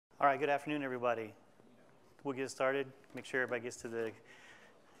All right, good afternoon, everybody. We'll get started. Make sure everybody gets to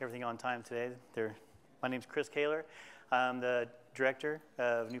everything on time today. My name's Chris Kaler. I'm the Director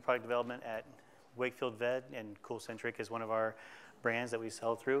of New Product Development at Wakefield-Vette, and CoolCentric is one of our brands that we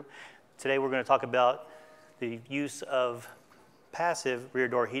sell through. Today we're going to talk about the use of passive rear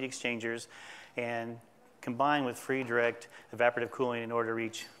door heat exchangers and combine with free direct evaporative cooling in order to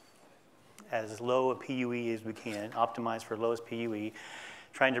reach as low a PUE as we can, optimize for lowest PUE,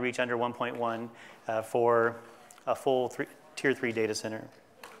 trying to reach under 1.1 for a full Tier 3 data center.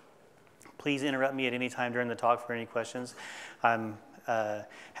 Please interrupt me at any time during the talk for any questions. I'm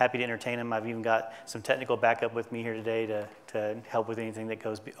happy to entertain them. I've even got some technical backup with me here today to help with anything that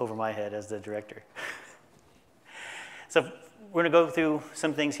goes over my head as the director. So we're going to go through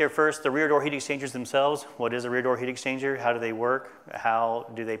some things here first. The rear door heat exchangers themselves. What is a rear door heat exchanger? How do they work? How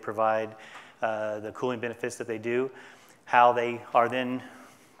do they provide the cooling benefits that they do? How they are then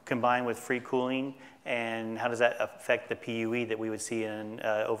combined with free cooling, and how does that affect the PUE that we would see in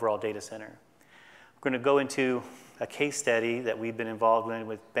an overall data center? We're going to go into a case study that we've been involved in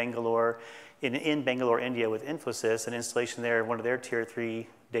with Bangalore, in Bangalore, India, with Infosys, an installation there, one of their Tier 3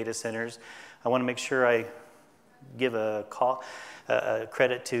 data centers. I want to make sure I give a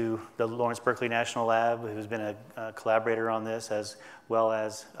credit to the Lawrence Berkeley National Lab, who's been a collaborator on this, as well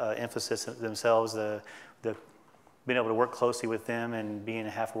as Infosys themselves. Being able to work closely with them and being a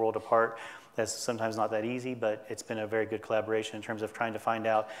half a world apart, that's sometimes not that easy, but it's been a very good collaboration in terms of trying to find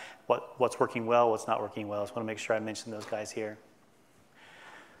out what's working well, what's not working well. So I want to make sure I mention those guys here.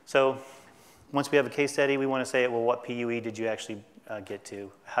 So once we have a case study, we want to say, well, what PUE did you actually get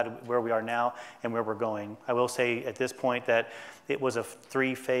to? Where we are now and where we're going. I will say at this point that it was a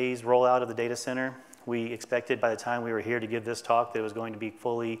 3-phase rollout of the data center. We expected by the time we were here to give this talk that it was going to be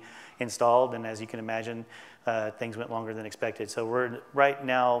fully installed, and as you can imagine, things went longer than expected. So we're right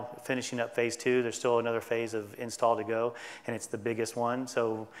now finishing up phase 2. There's still another phase of install to go, and it's the biggest one.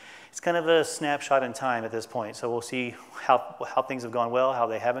 So it's kind of a snapshot in time at this point. So we'll see how things have gone well, how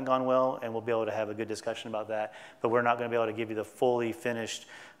they haven't gone well, and we'll be able to have a good discussion about that. But we're not going to be able to give you the fully finished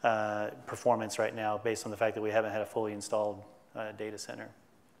performance right now based on the fact that we haven't had a fully installed data center.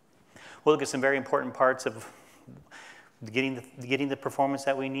 We'll look at some very important parts of getting the performance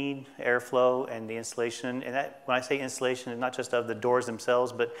that we need, airflow, and the installation. And that, when I say installation, it's not just of the doors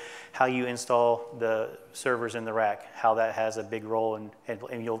themselves, but how you install the servers in the rack, how that has a big role,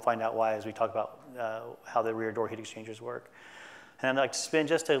 and you'll find out why as we talk about how the rear door heat exchangers work. And I'd like to spend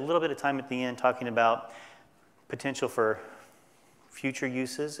just a little bit of time at the end talking about potential for future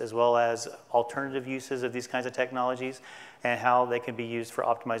uses as well as alternative uses of these kinds of technologies and how they can be used for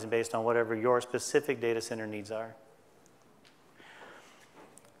optimizing based on whatever your specific data center needs are.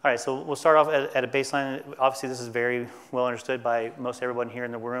 All right, so we'll start off at a baseline. Obviously, this is very well understood by most everyone here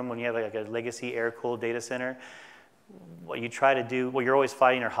in the room. When you have like a legacy air-cooled data center, what you try to do, well, you're always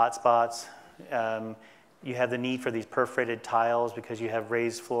fighting are hot spots. You have the need for these perforated tiles because you have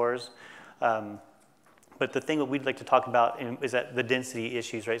raised floors. But the thing that we'd like to talk about is that the density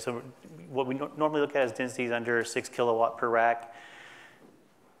issues, right? So what we normally look at as densities under 6 kilowatt per rack.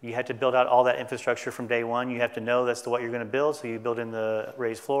 You have to build out all that infrastructure from day one. You have to know that's what you're going to build, so you build in the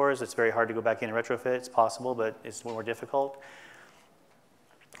raised floors. It's very hard to go back in and retrofit. It's possible, but it's more difficult.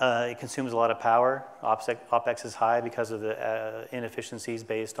 It consumes a lot of power. OpEx is high because of the inefficiencies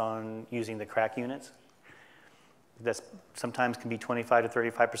based on using the crack units. That sometimes can be 25 to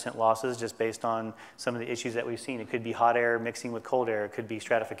 35% losses just based on some of the issues that we've seen. It could be hot air mixing with cold air. It could be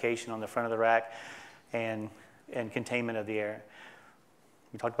stratification on the front of the rack and containment of the air.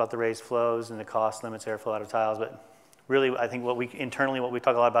 We talked about the raised flows and the cost limits airflow out of tiles, but really I think what we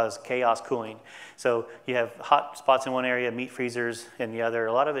talk a lot about is chaos cooling. So you have hot spots in one area, meat freezers in the other,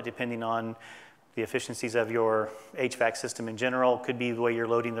 a lot of it depending on the efficiencies of your HVAC system in general. Could be the way you're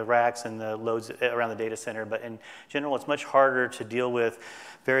loading the racks and the loads around the data center, but in general it's much harder to deal with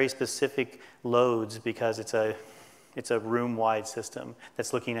very specific loads because it's a room-wide system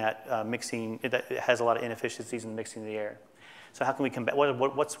that's looking at mixing, that has a lot of inefficiencies in mixing the air. So how can we combat,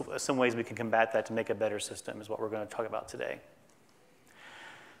 what's some ways we can combat that to make a better system is what we're going to talk about today.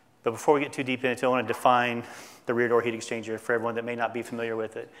 But before we get too deep into it, I want to define the rear door heat exchanger for everyone that may not be familiar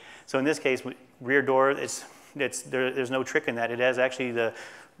with it. So in this case, rear door, there's no trick in that. It has actually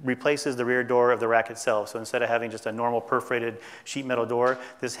replaces the rear door of the rack itself. So instead of having just a normal perforated sheet metal door,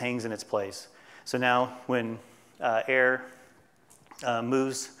 this hangs in its place. So now when air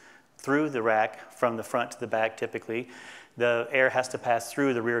moves through the rack from the front to the back typically, the air has to pass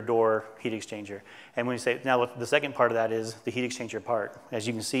through the rear door heat exchanger. And when you say, now the second part of that is the heat exchanger part. As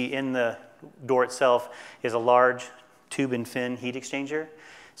you can see in the door itself is a large tube and fin heat exchanger.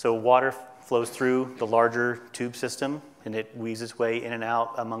 So water flows through the larger tube system, and it weaves its way in and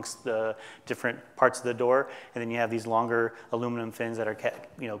out amongst the different parts of the door. And then you have these longer aluminum fins that are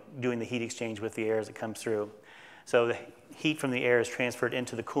doing the heat exchange with the air as it comes through. So the heat from the air is transferred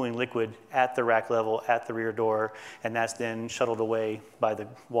into the cooling liquid at the rack level at the rear door, and that's then shuttled away by the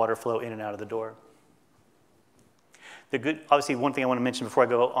water flow in and out of the door. Obviously, one thing I want to mention before I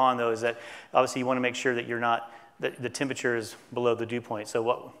go on, though, is that obviously you want to make sure that the temperature is below the dew point.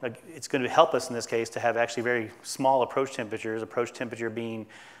 So it's going to help us in this case to have actually very small approach temperature being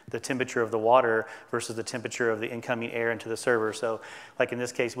the temperature of the water versus the temperature of the incoming air into the server. So like in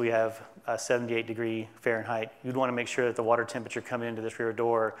this case, we have 78 degree Fahrenheit. You'd want to make sure that the water temperature coming into this rear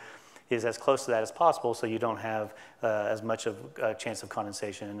door is as close to that as possible so you don't have as much of a chance of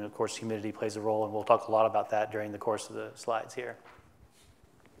condensation. And of course, humidity plays a role, and we'll talk a lot about that during the course of the slides here.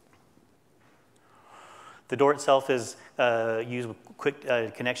 The door itself is used with quick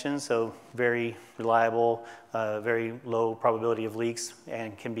connections, so very reliable, very low probability of leaks,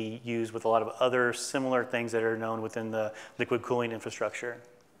 and can be used with a lot of other similar things that are known within the liquid cooling infrastructure.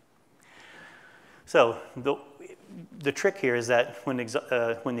 So the trick here is that when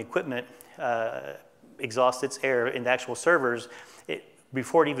the equipment exhausts its air in the actual servers,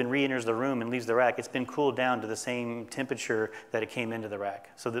 before it even re-enters the room and leaves the rack, it's been cooled down to the same temperature that it came into the rack.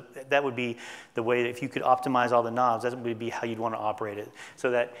 So that would be the way that if you could optimize all the knobs, that would be how you'd want to operate it.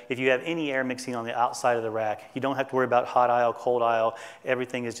 So that if you have any air mixing on the outside of the rack, you don't have to worry about hot aisle, cold aisle.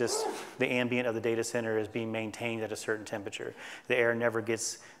 Everything is just the ambient of the data center is being maintained at a certain temperature. The air never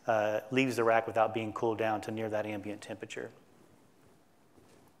leaves the rack without being cooled down to near that ambient temperature.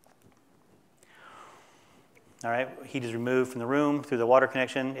 All right, heat is removed from the room through the water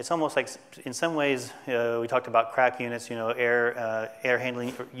connection. It's almost like, in some ways, we talked about crack units, air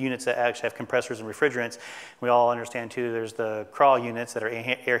handling units that actually have compressors and refrigerants. We all understand too, there's the crawl units that are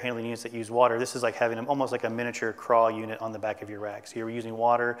air handling units that use water. This is like having almost like a miniature crawl unit on the back of your rack. So you're using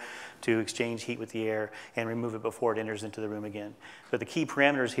water to exchange heat with the air and remove it before it enters into the room again. But the key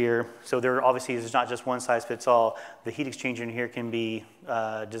parameters here, so there obviously is not just one size fits all. The heat exchanger in here can be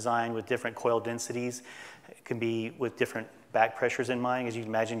designed with different coil densities. It can be with different back pressures in mind. As you can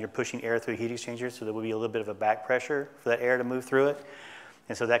imagine, you're pushing air through a heat exchanger, so there will be a little bit of a back pressure for that air to move through it.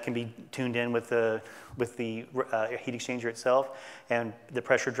 And so that can be tuned in with the heat exchanger itself, and the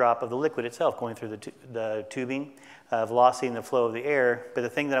pressure drop of the liquid itself going through the tubing, velocity and the flow of the air. But the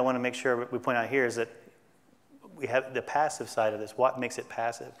thing that I want to make sure we point out here is that we have the passive side of this. What makes it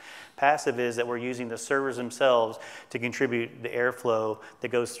passive? Passive is that we're using the servers themselves to contribute the airflow that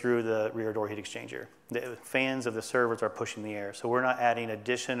goes through the rear door heat exchanger. The fans of the servers are pushing the air. So we're not adding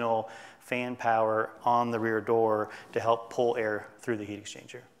additional fan power on the rear door to help pull air through the heat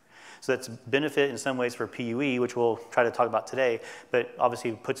exchanger. So that's a benefit in some ways for PUE, which we'll try to talk about today, but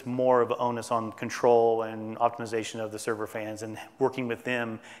obviously it puts more of an onus on control and optimization of the server fans and working with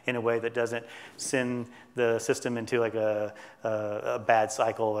them in a way that doesn't send the system into like a bad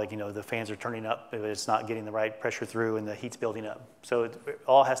cycle, like the fans are turning up, but it's not getting the right pressure through and the heat's building up. So it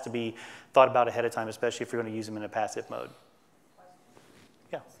all has to be thought about ahead of time, especially if you're going to use them in a passive mode.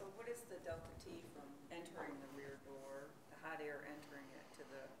 Yeah. So what is the delta T from entering the rear door, the hot air entering it, to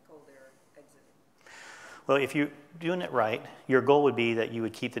the cold air exiting? Well, if you're doing it right, your goal would be that you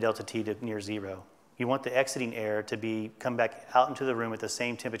would keep the delta T to near zero. You want the exiting air to come back out into the room at the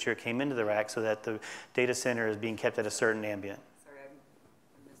same temperature it came into the rack so that the data center is being kept at a certain ambient. Sorry,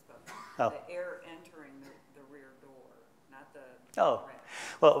 I misspoke. Oh. The air entering the rear door, not the Oh, rack.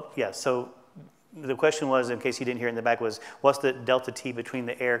 Well, yeah, so the question was, in case you didn't hear it in the back, was what's the delta T between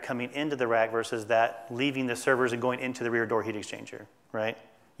the air coming into the rack versus that leaving the servers and going into the rear door heat exchanger, right?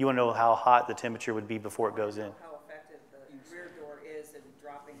 You want to know how hot the temperature would be before it goes in. How effective the rear door is in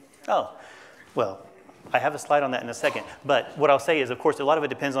dropping the temperature. Oh, well, I have a slide on that in a second. But what I'll say is, of course, a lot of it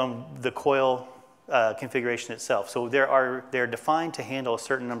depends on the coil configuration itself. So they're defined to handle a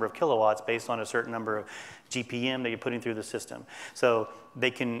certain number of kilowatts based on a certain number of GPM that you're putting through the system. So they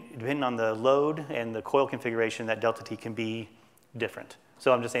can, depending on the load and the coil configuration, that delta T can be different.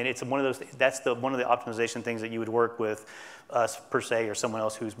 So I'm just saying it's one of those, that's one of the optimization things that you would work with us per se or someone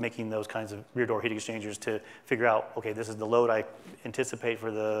else who's making those kinds of rear door heat exchangers to figure out, okay, this is the load I anticipate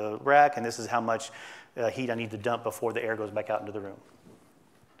for the rack and this is how much heat I need to dump before the air goes back out into the room.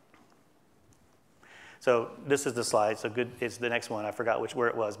 So this is the slide, so good, it's the next one, I forgot where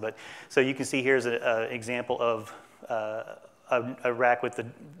it was, but so you can see here's an example of a rack with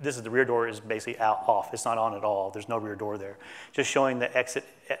this is the rear door is basically off. It's not on at all. There's no rear door there. Just showing the exit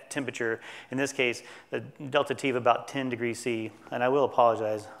temperature. In this case, the delta T of about 10 degrees C. And I will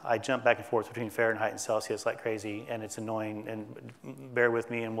apologize. I jump back and forth between Fahrenheit and Celsius like crazy, and it's annoying. And bear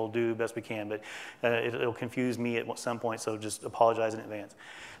with me, and we'll do the best we can. But it'll confuse me at some point, so just apologize in advance.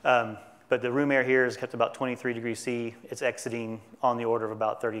 But the room air here is kept about 23 degrees C. It's exiting on the order of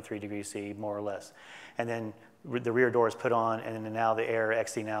about 33 degrees C, more or less. And then the rear door is put on, and then now the air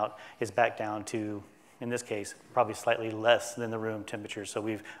exiting out is back down to, in this case, probably slightly less than the room temperature. So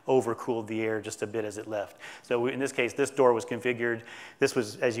we've overcooled the air just a bit as it left. So in this case, this door was configured. This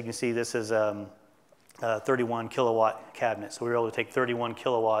was, as you can see, this is a 31 kilowatt cabinet. So we were able to take 31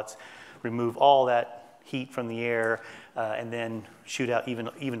 kilowatts, remove all that heat from the air, and then shoot out even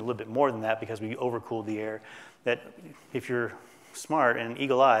a little bit more than that because we overcooled the air. That if you're smart and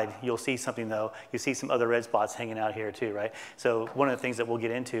eagle-eyed, you'll see something though. You see some other red spots hanging out here too, right? So one of the things that we'll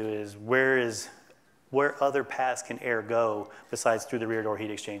get into is where other paths can air go besides through the rear door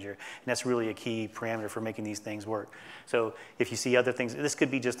heat exchanger. And that's really a key parameter for making these things work. So if you see other things, this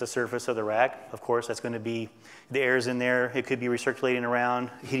could be just the surface of the rack. Of course, that's going to be, the air's in there. It could be recirculating around,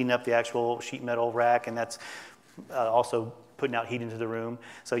 heating up the actual sheet metal rack, and that's also putting out heat into the room.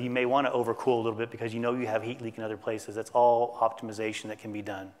 So you may want to overcool a little bit because you know you have heat leak in other places. That's all optimization that can be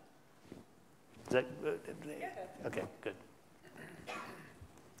done. Is that, okay, good.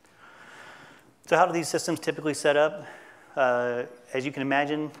 So how do these systems typically set up? As you can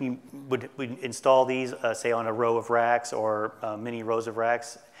imagine, you would install these, say, on a row of racks or many rows of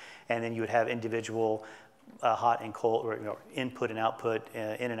racks, and then you would have individual hot and cold, or input and output,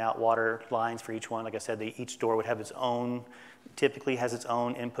 in and out water lines for each one. Like I said, each door would have its own, typically has its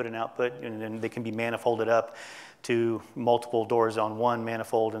own input and output, and then they can be manifolded up to multiple doors on one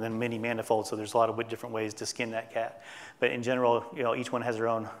manifold and then many manifolds. So there's a lot of different ways to skin that cat. But in general, each one has their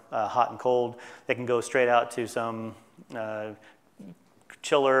own hot and cold. They can go straight out to some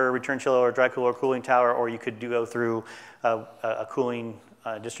chiller, return chiller, or dry cooler, cooling tower, or you could go through a cooling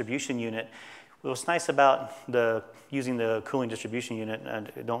distribution unit. What's nice about using the cooling distribution unit,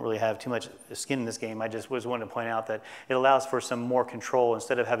 and I don't really have too much skin in this game, I just was wanting to point out that it allows for some more control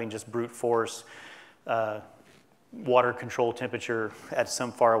instead of having just brute force water control temperature at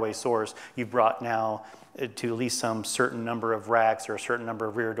some faraway source. You've brought now to at least some certain number of racks or a certain number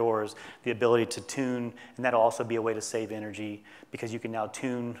of rear doors the ability to tune, and that'll also be a way to save energy because you can now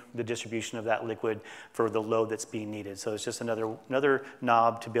tune the distribution of that liquid for the load that's being needed. So it's just another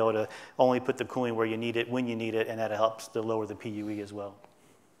knob to be able to only put the cooling where you need it, when you need it, and that helps to lower the PUE as well.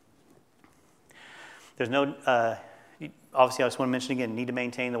 There's no, obviously I just want to mention again, need to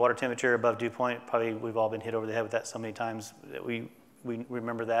maintain the water temperature above dew point. Probably we've all been hit over the head with that so many times that we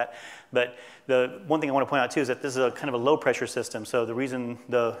remember that. But the one thing I want to point out too is that this is a kind of a low pressure system. So the reason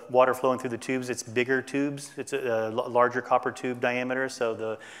the water flowing through the tubes, it's bigger tubes. It's a larger copper tube diameter.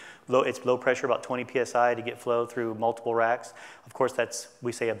 So it's low pressure, about 20 PSI to get flow through multiple racks. Of course,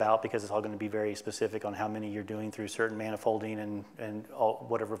 we say about because it's all going to be very specific on how many you're doing through certain manifolding and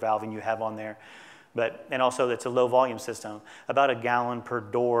whatever valving you have on there. And also it's a low volume system, about a gallon per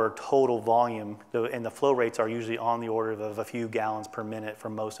door total volume, and the flow rates are usually on the order of a few gallons per minute for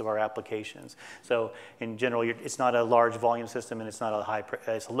most of our applications. So in general, it's not a large volume system and it's not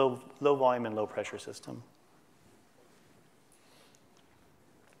it's a low volume and low pressure system.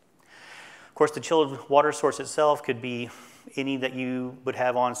 Of course, the chilled water source itself could be any that you would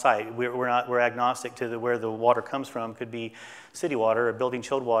have on site. We're agnostic to where the water comes from. Could be city water, or building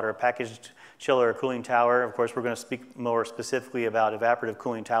chilled water, a packaged chiller, or cooling tower. Of course, we're going to speak more specifically about evaporative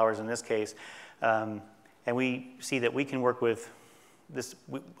cooling towers in this case. And we see that we can work with this.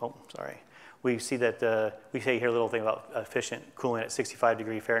 We see that we say here a little thing about efficient cooling at 65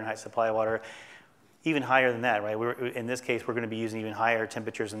 degree Fahrenheit supply water. Even higher than that, right? In this case, we're going to be using even higher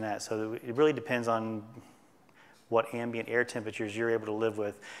temperatures than that. So it really depends on what ambient air temperatures you're able to live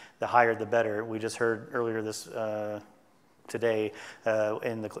with. The higher, the better. We just heard earlier today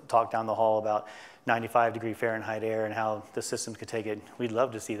in the talk down the hall about 95 degree Fahrenheit air and how the systems could take it. We'd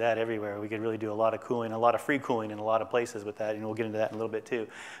love to see that everywhere. We could really do a lot of cooling, a lot of free cooling in a lot of places with that, and we'll get into that in a little bit too.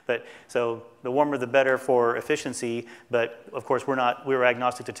 But so the warmer the better for efficiency, but of course we're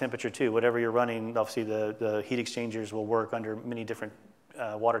agnostic to temperature too. Whatever you're running, obviously the heat exchangers will work under many different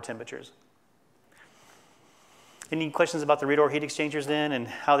water temperatures. Any questions about the rear door heat exchangers then, and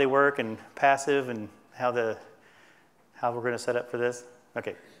how they work, and passive, and how we're going to set up for this?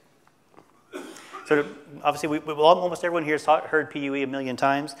 Okay. So obviously, almost everyone here has heard PUE a million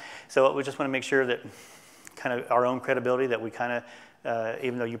times. So we just want to make sure that kind of our own credibility, that we kind of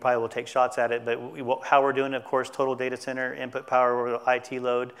even though you probably will take shots at it. But how we're doing it, of course, total data center, input power over the IT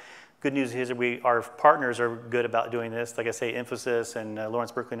load. Good news is that our partners are good about doing this. Like I say, Infosys and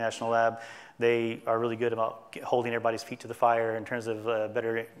Lawrence Berkeley National Lab, they are really good about holding everybody's feet to the fire in terms of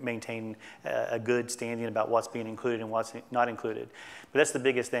better maintain a good standing about what's being included and what's not included. But that's the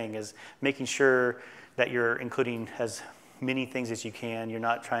biggest thing, is making sure that you're including as many things as you can. You're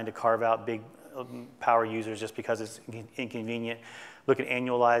not trying to carve out big power users just because it's inconvenient. Look at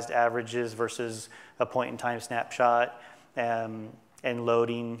annualized averages versus a point-in-time snapshot. And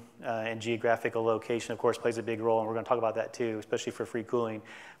loading and geographical location, of course, plays a big role, and we're going to talk about that too, especially for free cooling.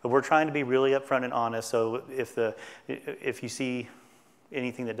 But we're trying to be really upfront and honest, so if you see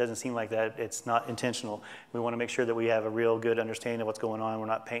anything that doesn't seem like that, it's not intentional. We want to make sure that we have a real good understanding of what's going on. We're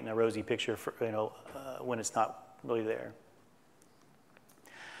not painting a rosy picture for, when it's not really there.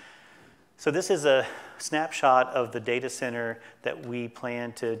 So this is a snapshot of the data center that we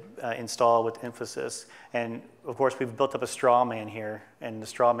plan to install with Infosys. And of course, we've built up a straw man here. And the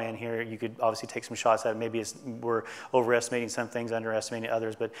straw man here, you could obviously take some shots at. Maybe we're overestimating some things, underestimating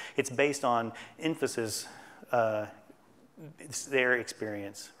others. But it's based on Infosys, it's their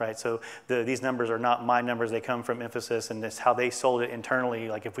experience, right? So these numbers are not my numbers. They come from Infosys, and this how they sold it internally.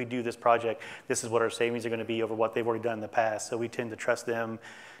 Like, if we do this project, this is what our savings are going to be over what they've already done in the past. So we tend to trust them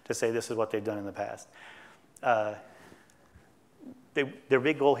to say this is what they've done in the past. Their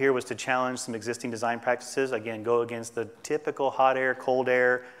big goal here was to challenge some existing design practices. Again, go against the typical hot air,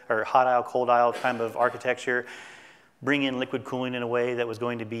 or hot aisle, cold aisle kind of architecture. Bring in liquid cooling in a way that was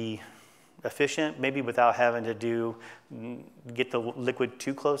going to be efficient, maybe without having to get the liquid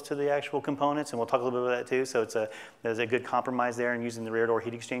too close to the actual components, and we'll talk a little bit about that too. So there's a good compromise there in using the rear door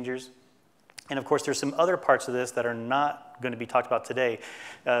heat exchangers. And of course, there's some other parts of this that are not going to be talked about today.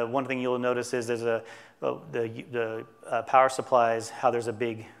 One thing you'll notice is there's the power supplies, how there's a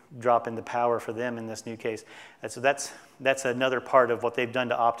big drop in the power for them in this new case. And so that's another part of what they've done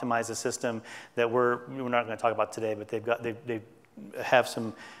to optimize the system that we're not going to talk about today, but they have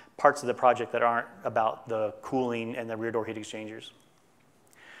some parts of the project that aren't about the cooling and the rear door heat exchangers.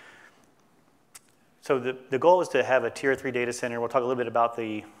 So the goal is to have a tier 3 data center. We'll talk a little bit about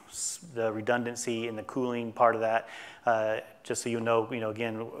the redundancy and the cooling part of that, just so you know,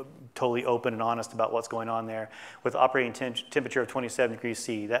 again, totally open and honest about what's going on there. With operating temperature of 27 degrees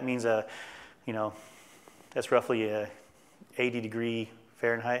C, that means that's roughly a 80 degree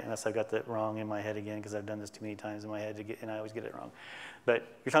Fahrenheit, unless I've got that wrong in my head again, because I've done this too many times in my head and I always get it wrong. But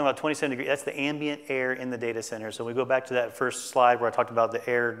you're talking about 27 degrees, that's the ambient air in the data center. So we go back to that first slide where I talked about the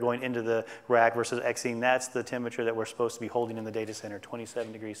air going into the rack versus exiting. That's the temperature that we're supposed to be holding in the data center,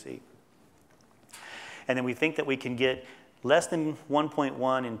 27 degrees C. And then we think that we can get less than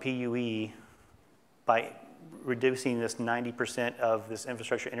 1.1 in PUE by reducing this 90% of this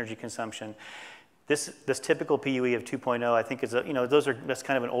infrastructure energy consumption. This typical PUE of 2.0, I think is that's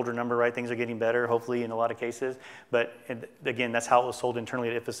kind of an older number, right? Things are getting better, hopefully, in a lot of cases. But again, that's how it was sold internally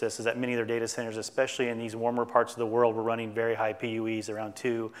at Infosys, is that many of their data centers, especially in these warmer parts of the world, were running very high PUEs, around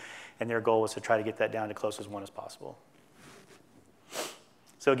 2, and their goal was to try to get that down to close as 1 as possible.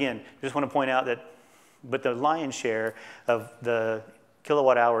 So again, I just want to point out that, but the lion's share of the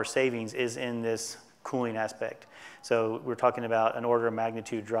kilowatt hour savings is in this cooling aspect. So we're talking about an order of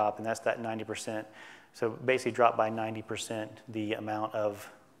magnitude drop, and that's that 90%. So basically drop by 90% the amount of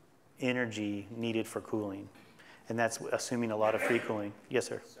energy needed for cooling. And that's assuming a lot of free cooling. Yes,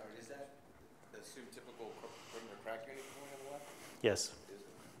 sir? Sorry, does that assume typical perimeter crack unit cooling on the left? Yes.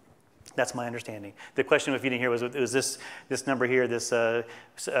 That's my understanding. The question, if you didn't hear, was this number here, this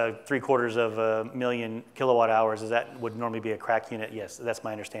 3/4 of a million kilowatt hours, would normally be a crack unit? Yes, that's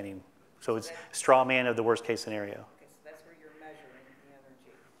my understanding. So it's straw man of the worst case scenario. Okay, so that's where you're measuring the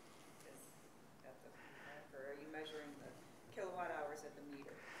energy. Or are you measuring the kilowatt hours at the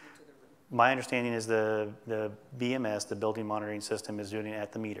meter into the room? My understanding is the BMS, the building monitoring system, is doing it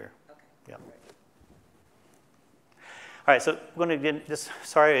at the meter. Okay. Yeah. Right. All right, so we're going to get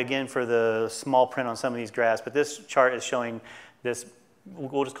sorry again for the small print on some of these graphs, but this chart is showing this.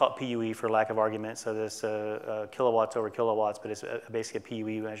 We'll just call it PUE for lack of argument. So this kilowatts over kilowatts, but it's basically a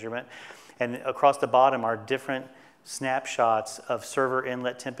PUE measurement. And across the bottom are different snapshots of server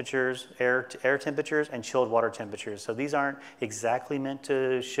inlet temperatures, air temperatures, and chilled water temperatures. So these aren't exactly meant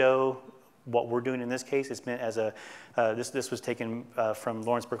to show what we're doing in this case. It's meant as this was taken from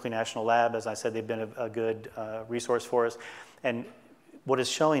Lawrence Berkeley National Lab. As I said, they've been a good resource for us. And what it's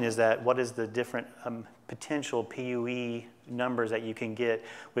showing is that what is the different potential PUE numbers that you can get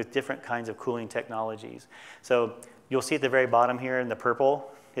with different kinds of cooling technologies. So you'll see at the very bottom here in the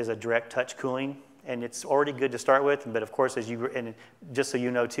purple is a direct touch cooling. and it's already good to start with. But of course, and just so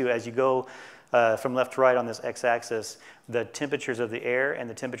you know too, as you go from left to right on this x-axis, the temperatures of the air and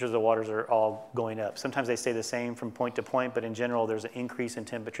the temperatures of the waters are all going up. Sometimes they stay the same from point to point, but in general, there's an increase in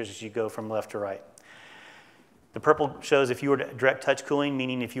temperatures as you go from left to right. The purple shows if you were to direct touch cooling,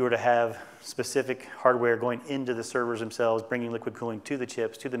 meaning if you were to have specific hardware going into the servers themselves, bringing liquid cooling to the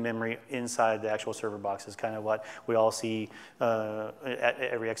chips, to the memory inside the actual server box is kind of what we all see at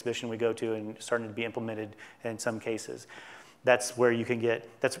every exhibition we go to and starting to be implemented in some cases. That's where you can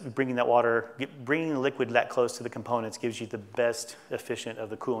that's bringing that water, bringing the liquid that close to the components gives you the best efficient of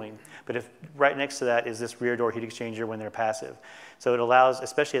the cooling. But if right next to that is this rear door heat exchanger when they're passive. So it allows,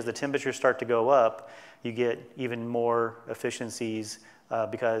 especially as the temperatures start to go up, you get even more efficiencies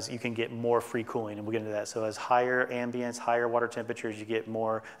because you can get more free cooling, and we'll get into that. So as higher ambience, higher water temperatures, you get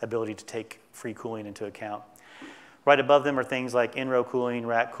more ability to take free cooling into account. Right above them are things like in-row cooling,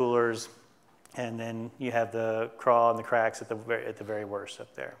 rack coolers, and then you have the crawl and the cracks at the very worst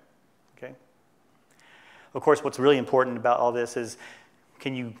up there, okay? Of course, what's really important about all this is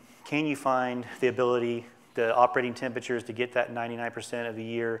can you find the ability, the operating temperatures to get that 99% of the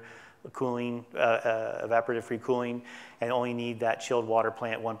year cooling, evaporative free cooling, and only need that chilled water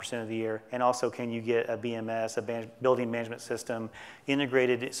plant 1% of the year? And also, can you get a BMS, a building management system,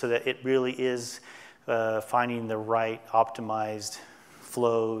 integrated so that it really is finding the right optimized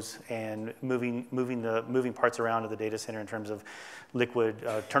flows and moving parts around to the data center in terms of liquid,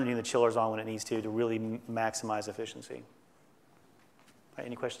 turning the chillers on when it needs to really maximize efficiency. All right,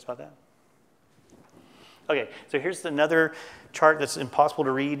 any questions about that? Okay, so here's another chart that's impossible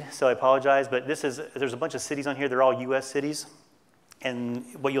to read, so I apologize, but there's a bunch of cities on here. They're all US cities. And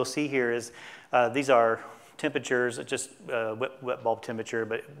what you'll see here is these are temperatures, just wet bulb temperature,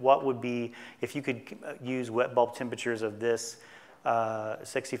 but what would be, if you could use wet bulb temperatures of this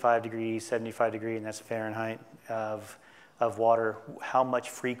 65 degrees, 75 degree, and that's Fahrenheit of water, how much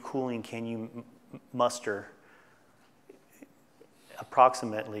free cooling can you muster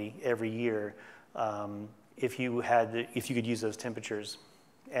approximately every year if you could use those temperatures?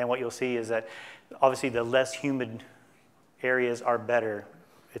 And what you'll see is that obviously the less humid areas are better.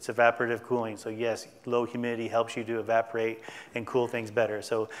 It's evaporative cooling, so yes, low humidity helps you to evaporate and cool things better.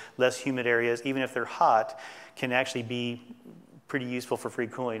 So less humid areas, even if they're hot, can actually be pretty useful for free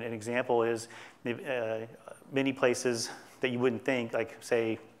cooling. An example is many places that you wouldn't think, like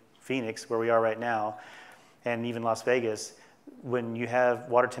say Phoenix, where we are right now, and even Las Vegas, when you have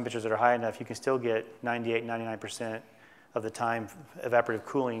water temperatures that are high enough, you can still get 98, 99% of the time evaporative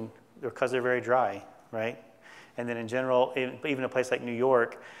cooling because they're very dry, right? And then in general, even a place like New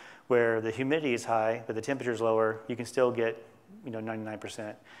York, where the humidity is high, but the temperature is lower, you can still get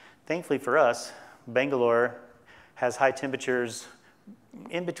 99%. Thankfully for us, Bangalore has high temperatures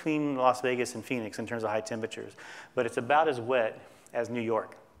in between Las Vegas and Phoenix in terms of high temperatures, but it's about as wet as New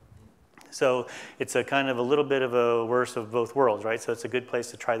York. So it's a kind of a little bit of a worst of both worlds, right? So it's a good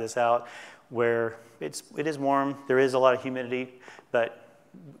place to try this out where it is warm, there is a lot of humidity, but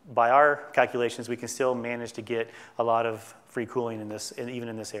by our calculations, we can still manage to get a lot of free cooling in this, even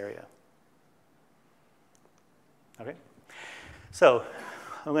in this area. Okay, so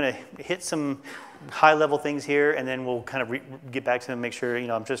I'm going to hit some high-level things here, and then we'll kind of get back to them and make sure,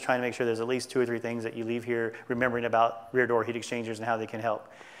 I'm just trying to make sure there's at least 2 or 3 things that you leave here remembering about rear door heat exchangers and how they can help.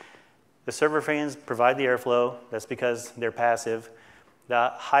 The server fans provide the airflow. That's because they're passive.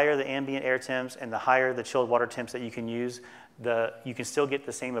 The higher the ambient air temps and the higher the chilled water temps that you can use, you can still get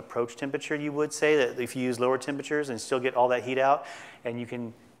the same approach temperature, you would say, that if you use lower temperatures and still get all that heat out, and you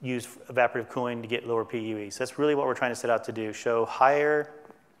can use evaporative cooling to get lower PUE. So that's really what we're trying to set out to do, show higher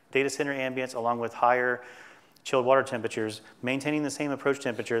data center ambience along with higher chilled water temperatures, maintaining the same approach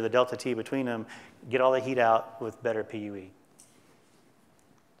temperature, the delta T between them, get all the heat out with better PUE.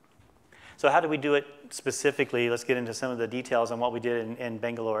 So how do we do it specifically? Let's get into some of the details on what we did in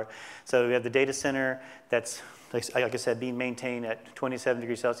Bangalore. So we have the data center that's, like I said, being maintained at 27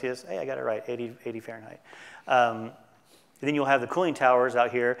 degrees Celsius. Hey, I got it right, 80 Fahrenheit. Then you'll have the cooling towers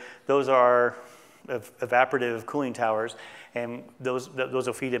out here. Those are evaporative cooling towers, and those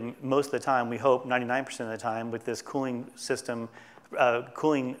will feed them most of the time, we hope 99% of the time, with this cooling system,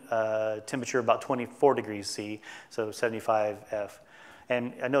 cooling temperature about 24 degrees C, so 75 F.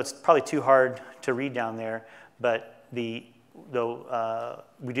 And I know it's probably too hard to read down there, but we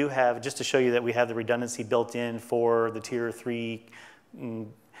do have, just to show you that we have the redundancy built in for the tier 3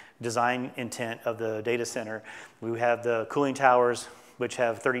 design intent of the data center. We have the cooling towers, which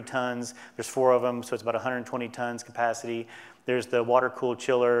have 30 tons. There's 4 of them, so it's about 120 tons capacity. There's the water-cooled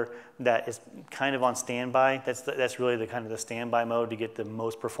chiller that is kind of on standby. That's really the kind of the standby mode to get the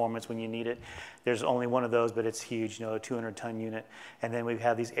most performance when you need it. There's only one of those, but it's huge, you know, a 200-ton unit. And then we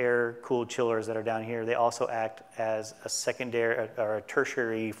have these air-cooled chillers that are down here. They also act as a secondary or a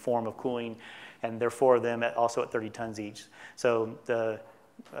tertiary form of cooling, and there are 4 of them also at 30 tons each. So the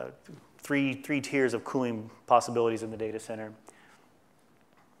three tiers of cooling possibilities in the data center.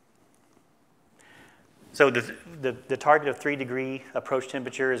 So the target of 3-degree approach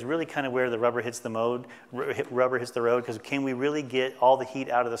temperature is really kind of where the rubber hits the road, because can we really get all the heat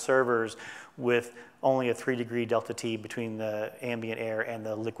out of the servers with only a 3-degree delta T between the ambient air and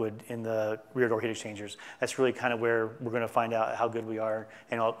the liquid in the rear door heat exchangers? That's really kind of where we're going to find out how good we are,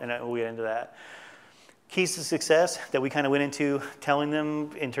 and we'll get into that. Keys to success that we kind of went into telling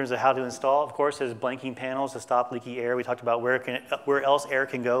them in terms of how to install, of course, is blanking panels to stop leaky air. We talked about where else air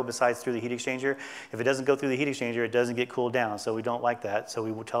can go besides through the heat exchanger. If it doesn't go through the heat exchanger, it doesn't get cooled down, so we don't like that. So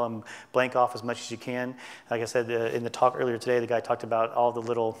we will tell them blank off as much as you can. Like I said in the talk earlier today, the guy talked about all the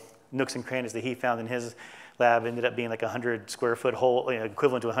little nooks and crannies that he found in his lab. Ended up being like a 100-square-foot hole, you know,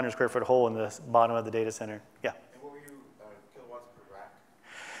 equivalent to a 100-square-foot hole in the bottom of the data center. Yeah.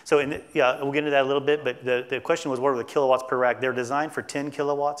 So yeah, we'll get into that a little bit, but the question was, what are the kilowatts per rack? They're designed for 10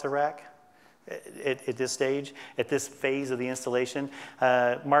 kilowatts a rack at this stage, at this phase of the installation.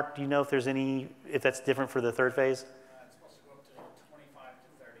 Mark, do you know if that's different for the third phase? It's supposed to go up to 25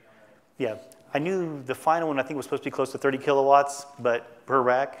 to 30 on that. Yeah, I knew the final one I think was supposed to be close to 30 kilowatts, but per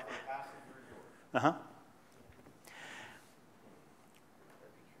rack. Uh-huh.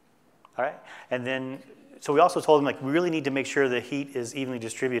 All right, and then, so we also told them, like, we really need to make sure the heat is evenly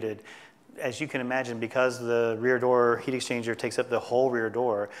distributed. As you can imagine, because the rear door heat exchanger takes up the whole rear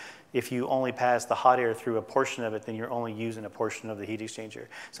door, if you only pass the hot air through a portion of it, then you're only using a portion of the heat exchanger.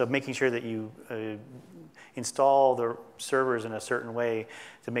 So making sure that you install the servers in a certain way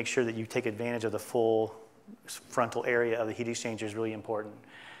to make sure that you take advantage of the full frontal area of the heat exchanger is really important.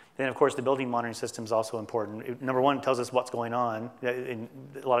 Then, of course, the building monitoring system is also important. Number one, it tells us what's going on. And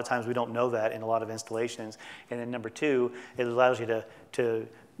a lot of times we don't know that in a lot of installations. And then number two, it allows you to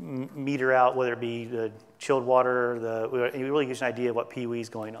meter out whether it be the chilled water, it really gives you an idea of what PUE is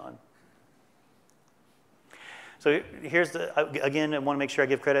going on. So here's again, I want to make sure I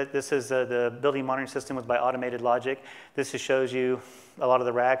give credit. This is the building monitoring system was by Automated Logic. This just shows you a lot of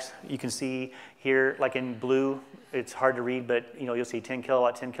the racks. You can see here, like in blue, it's hard to read, but you know, you'll see 10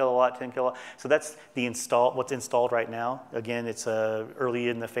 kilowatt, 10 kilowatt, 10 kilowatt. So that's what's installed right now. Again, it's early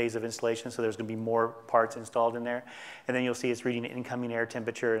in the phase of installation, so there's going to be more parts installed in there. And then you'll see it's reading incoming air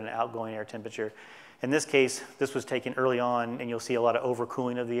temperature and outgoing air temperature. In this case, this was taken early on, and you'll see a lot of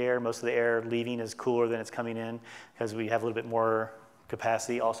overcooling of the air. Most of the air leaving is cooler than it's coming in because we have a little bit more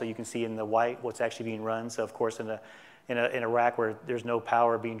capacity. Also, you can see in the white what's actually being run. So, of course, in a rack where there's no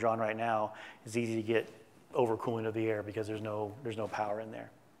power being drawn right now, it's easy to get overcooling of the air because there's no power in there.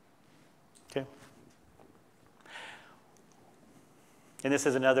 Okay. And this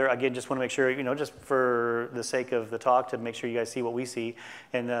is another, again, just want to make sure, you know, just for the sake of the talk, to make sure you guys see what we see.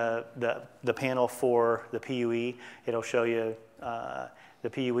 And the panel for the PUE, it'll show you the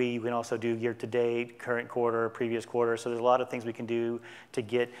PUE. You can also do year to date, current quarter, previous quarter. So there's a lot of things we can do to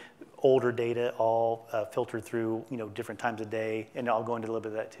get older data all filtered through, you know, different times of day. And I'll go into a little bit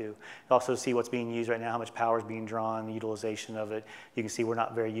of that too. You also see what's being used right now, how much power is being drawn, the utilization of it. You can see we're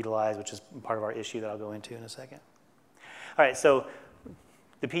not very utilized, which is part of our issue that I'll go into in a second. All right, so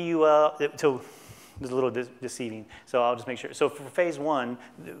the PUL, so it's a little deceiving, so I'll just make sure. So for phase one,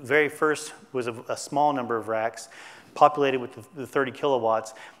 the very first was a small number of racks populated with the 30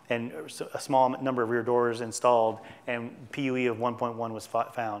 kilowatts and a small number of rear doors installed, and PUE of 1.1 was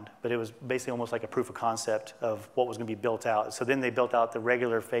found. But it was basically almost like a proof of concept of what was going to be built out. So then they built out the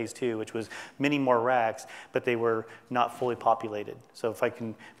regular phase two, which was many more racks, but they were not fully populated. So if I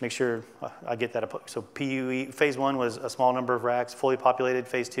can make sure I get that. So PUE, phase one was a small number of racks, fully populated.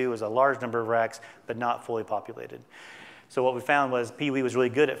 Phase two was a large number of racks, but not fully populated. So what we found was PUE was really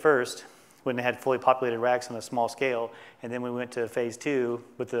good at first, when they had fully populated racks on a small scale. And then we went to phase two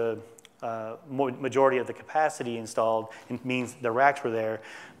with the majority of the capacity installed. It means the racks were there,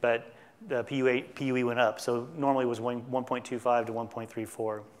 but the PUE went up. So normally it was 1.25 to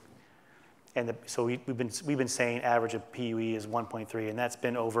 1.34. And so we've been saying average of PUE is 1.3, and that's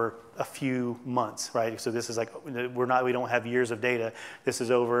been over a few months, right? So this is like, we don't have years of data. This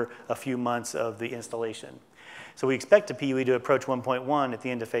is over a few months of the installation. So we expect the PUE to approach 1.1 at the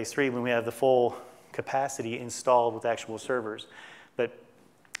end of phase three when we have the full capacity installed with actual servers. But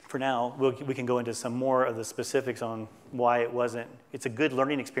for now, we can go into some more of the specifics on why it wasn't. It's a good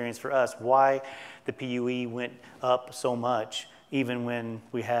learning experience for us, why the PUE went up so much, even when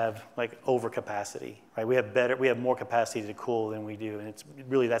we have like overcapacity, right? We have more capacity to cool than we do, and it's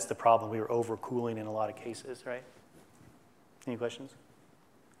really, that's the problem. We were overcooling in a lot of cases, right? Any questions?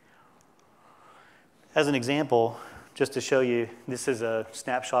 As an example, just to show you, this is a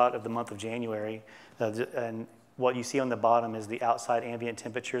snapshot of the month of January, and what you see on the bottom is the outside ambient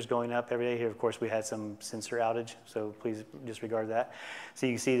temperatures going up every day. Here, of course, we had some sensor outage, so please disregard that. So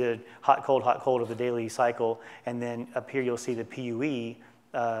you can see the hot, cold of the daily cycle, and then up here you'll see the PUE,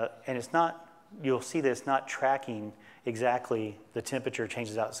 and it's not, you'll see that it's not tracking exactly the temperature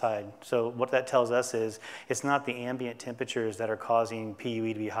changes outside. So what that tells us is it's not the ambient temperatures that are causing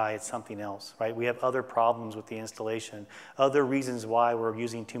PUE to be high, it's something else, right? We have other problems with the installation, other reasons why we're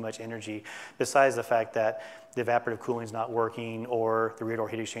using too much energy, besides the fact that the evaporative cooling is not working or the rear door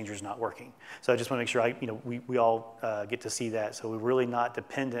heat exchanger is not working. So I just want to make sure we all get to see that. So we're really not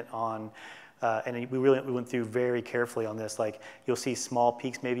dependent on and we went through very carefully on this. Like you'll see small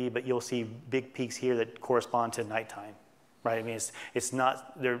peaks maybe, but you'll see big peaks here that correspond to nighttime, right? I mean, it's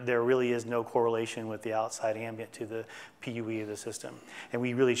not, there really is no correlation with the outside ambient to the PUE of the system. And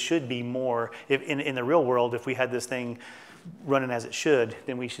we really should be more, in the real world, if we had this thing running as it should,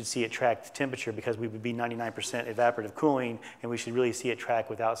 then we should see it track the temperature because we would be 99% evaporative cooling, and we should really see it track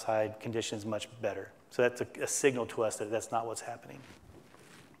with outside conditions much better. So that's a signal to us that that's not what's happening.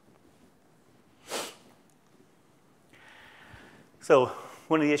 So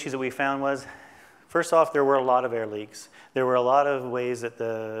one of the issues that we found was, first off, there were a lot of air leaks. There were a lot of ways that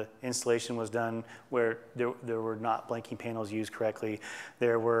the installation was done where there were not blanking panels used correctly.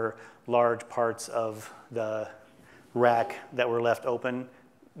 There were large parts of the rack that were left open,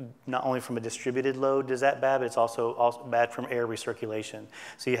 not only from a distributed load is that bad, but it's also bad from air recirculation.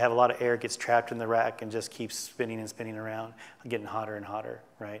 So you have a lot of air gets trapped in the rack and just keeps spinning and spinning around, getting hotter and hotter,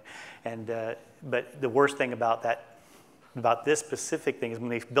 right? And but the worst thing about this specific thing is when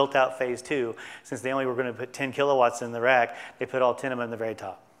they built out phase 2, since they only were going to put 10 kilowatts in the rack, they put all 10 of them in the very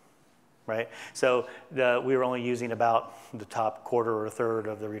top, right? So we were only using about the top quarter or a third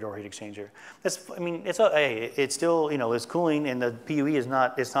of the rear door heat exchanger. It's still, it's cooling, and the PUE is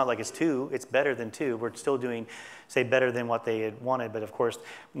not, it's not like it's 2, it's better than 2. We're still doing, say, better than what they had wanted, but of course,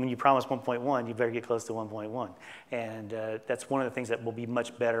 when you promise 1.1, you better get close to 1.1. And that's one of the things that will be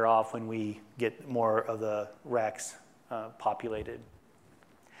much better off when we get more of the racks populated.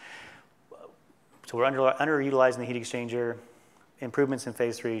 So we're underutilizing the heat exchanger. Improvements in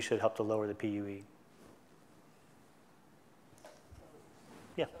phase 3 should help to lower the PUE.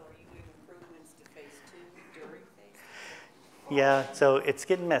 Yeah. So are you doing improvements to phase 2 during phase 3? Yeah, so it's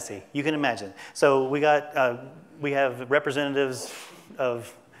getting messy. You can imagine. So we have representatives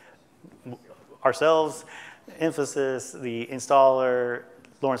of ourselves, Infosys, the installer,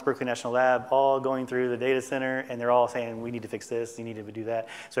 Lawrence Berkeley National Lab, all going through the data center, and they're all saying, we need to fix this, you need to do that.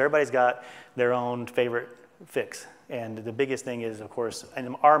 So everybody's got their own favorite fix. And the biggest thing is, of course,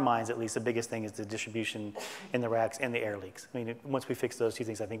 in our minds at least, the biggest thing is the distribution in the racks and the air leaks. I mean, once we fix those two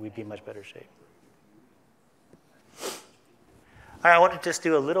things, I think we'd be in much better shape. All right, I want to just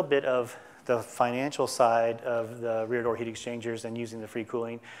do a little bit of the financial side of the rear door heat exchangers and using the free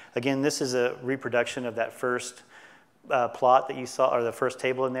cooling. Again, this is a reproduction of that first plot that you saw, or the first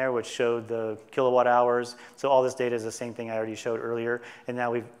table in there, which showed the kilowatt hours. So all this data is the same thing I already showed earlier, and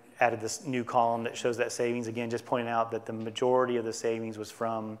now we've added this new column that shows that savings. Again, just pointing out that the majority of the savings was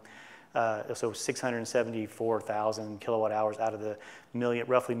from, so 674,000 kilowatt hours out of the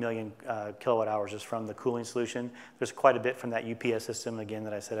roughly million kilowatt hours is from the cooling solution. There's quite a bit from that UPS system, again,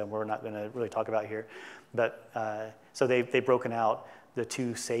 that I said we're not going to really talk about here. But so they've broken out the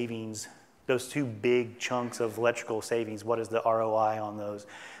two savings, those two big chunks of electrical savings. What is the ROI on those?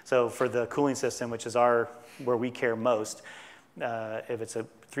 So for the cooling system, which is where we care most, if it's a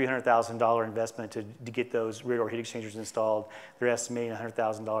 $300,000 investment to get those rear door heat exchangers installed, they're estimating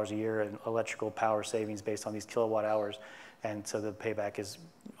 $100,000 a year in electrical power savings based on these kilowatt hours. And so the payback is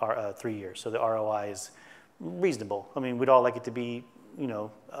 3 years. So the ROI is reasonable. I mean, we'd all like it to be,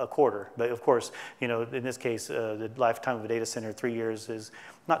 a quarter. But of course, in this case, the lifetime of a data center, 3 years, is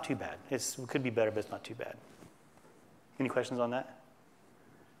not too bad. It could be better, but it's not too bad. Any questions on that?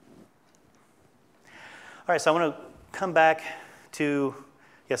 All right, so I want to come back to,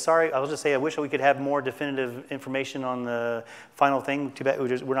 sorry, I'll just say I wish we could have more definitive information on the final thing. Too bad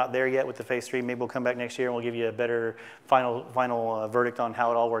we're not there yet with the phase 3. Maybe we'll come back next year and we'll give you a better final verdict on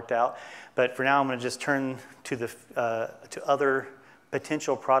how it all worked out. But for now, I'm going to just turn to to other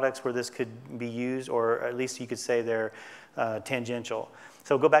potential products where this could be used, or at least you could say they're tangential.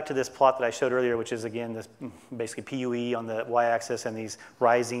 So go back to this plot that I showed earlier, which is, again, this basically PUE on the y-axis and these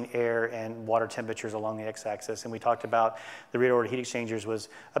rising air and water temperatures along the x-axis. And we talked about the rear order heat exchangers was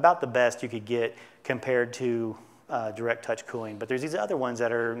about the best you could get compared to direct touch cooling. But there's these other ones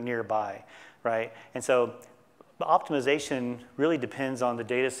that are nearby, right? And so the optimization really depends on the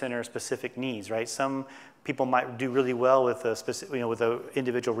data center specific needs, right? Some people might do really well with a specific, with an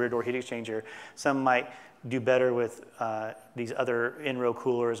individual rear door heat exchanger. Some might do better with these other in-row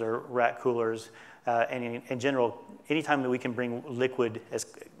coolers or rack coolers. And in general, anytime that we can bring liquid as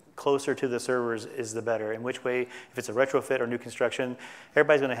closer to the servers is the better. In which way, if it's a retrofit or new construction,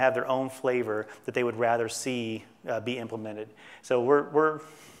 everybody's gonna have their own flavor that they would rather see be implemented. So we're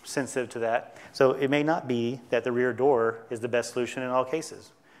sensitive to that. So it may not be that the rear door is the best solution in all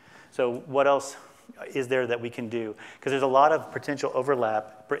cases. So what else is there that we can do? Because there's a lot of potential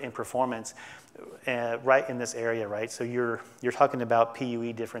overlap in performance right in this area, right? So you're talking about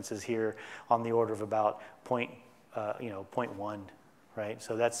PUE differences here on the order of about 0.1, right?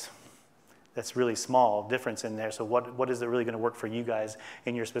 So that's really small difference in there. So what is it really going to work for you guys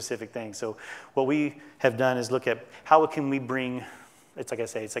in your specific thing? So what we have done is look at how can we bring, it's like I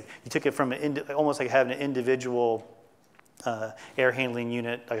say, it's like you took it from almost like having an individual air handling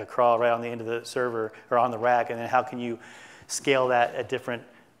unit, like a crawl right on the end of the server or on the rack, and then how can you scale that at different,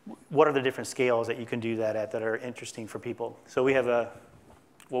 what are the different scales that you can do that at that are interesting for people? So we have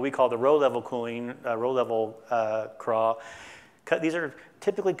what we call the row level cooling, row level crawl. These are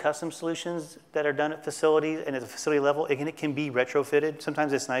typically custom solutions that are done at facilities and at the facility level, and it can be retrofitted.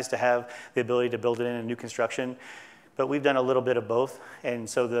 Sometimes it's nice to have the ability to build it in a new construction, but we've done a little bit of both. And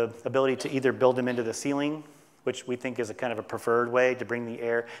so the ability to either build them into the ceiling, which we think is a kind of a preferred way to bring the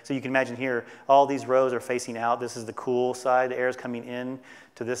air. So you can imagine here, all these rows are facing out. This is the cool side. The air is coming in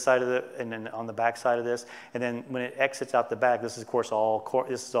to this side of and then on the back side of this. And then when it exits out the back, this is of course all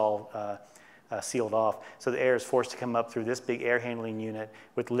sealed off. So the air is forced to come up through this big air handling unit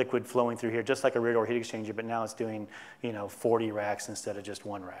with liquid flowing through here, just like a rear door heat exchanger, but now it's doing 40 racks instead of just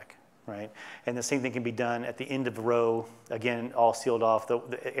one rack. Right? And the same thing can be done at the end of the row, again, all sealed off.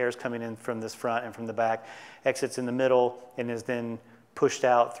 The air is coming in from this front and from the back, exits in the middle, and is then pushed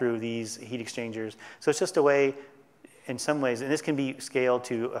out through these heat exchangers. So it's just a way, in some ways, and this can be scaled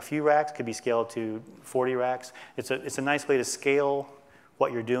to a few racks, could be scaled to 40 racks. It's a nice way to scale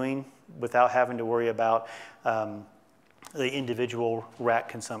what you're doing without having to worry about the individual rack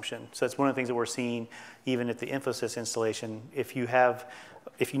consumption. So it's one of the things that we're seeing even at the Infosys installation. If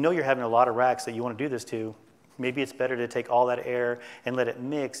you know you're having a lot of racks that you want to do this to, maybe it's better to take all that air and let it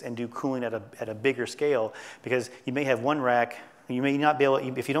mix and do cooling at a bigger scale, because you may have one rack, you may not be able,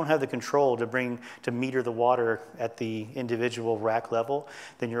 if you don't have the control to meter the water at the individual rack level,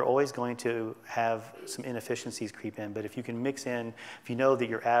 then you're always going to have some inefficiencies creep in. But if you can mix in, if you know that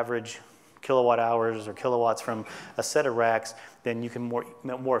your average kilowatt hours or kilowatts from a set of racks, then you can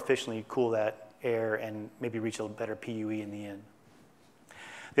more efficiently cool that air and maybe reach a better PUE in the end.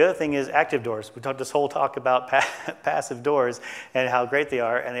 The other thing is active doors. We talked this whole talk about passive doors and how great they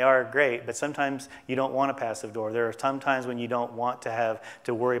are, and they are great, but sometimes you don't want a passive door. There are some times when you don't want to have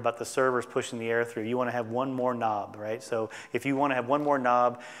to worry about the servers pushing the air through. You want to have one more knob, right? So if you want to have one more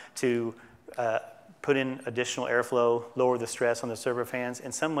knob to put in additional airflow, lower the stress on the server fans,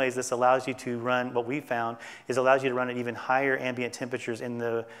 in some ways this allows you to run, what we found is allows you to run at even higher ambient temperatures in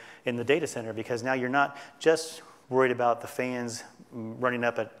the data center, because now you're not just worried about the fans running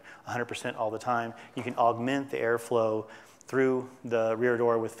up at 100% all the time. You can augment the airflow through the rear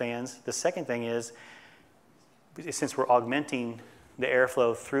door with fans. The second thing is, since we're augmenting the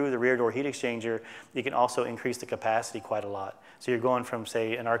airflow through the rear door heat exchanger, you can also increase the capacity quite a lot. So you're going from,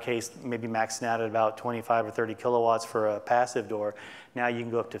 say, in our case, maybe maxing out at about 25 or 30 kilowatts for a passive door. Now you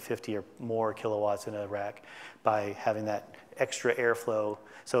can go up to 50 or more kilowatts in a rack by having that extra airflow.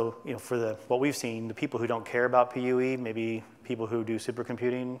 So, for what we've seen, the people who don't care about PUE, maybe people who do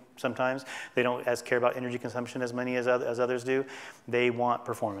supercomputing sometimes, they don't care about energy consumption as many as others do. They want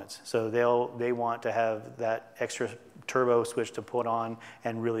performance. So they want to have that extra turbo switch to put on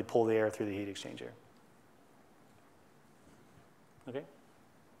and really pull the air through the heat exchanger. Okay?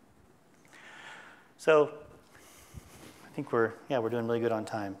 So I think we're doing really good on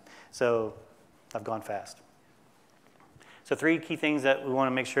time. So I've gone fast. So 3 key things that we want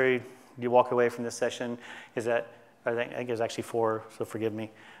to make sure you walk away from this session is that, I think there's actually 4, so forgive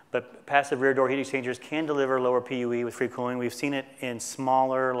me. But passive rear door heat exchangers can deliver lower PUE with free cooling. We've seen it in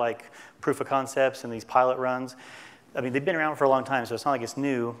smaller, like proof of concepts and these pilot runs. I mean, they've been around for a long time, so it's not like it's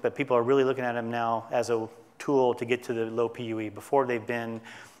new, but people are really looking at them now as a tool to get to the low PUE. Before they've been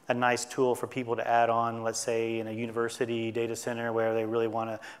a nice tool for people to add on, let's say in a university data center where they really want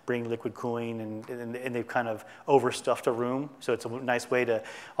to bring liquid cooling and they've kind of overstuffed a room. So it's a nice way to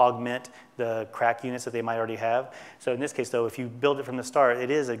augment the crack units that they might already have. So in this case though, if you build it from the start,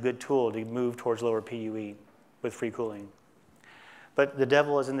 it is a good tool to move towards lower PUE with free cooling. But the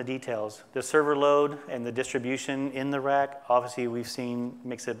devil is in the details. The server load and the distribution in the rack, obviously we've seen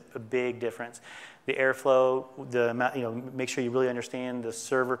makes a big difference. The airflow, the amount, make sure you really understand the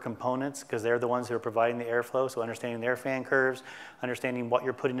server components because they're the ones who are providing the airflow. So understanding their fan curves, understanding what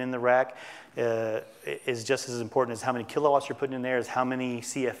you're putting in the rack is just as important as how many kilowatts you're putting in there as how many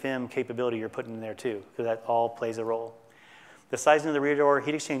CFM capability you're putting in there too, because that all plays a role. The sizing of the rear door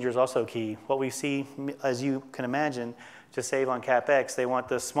heat exchanger is also key. What we see, as you can imagine, to save on CapEx, they want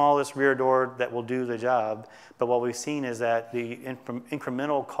the smallest rear door that will do the job. But what we've seen is that the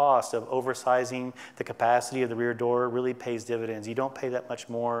incremental cost of oversizing the capacity of the rear door really pays dividends. You don't pay that much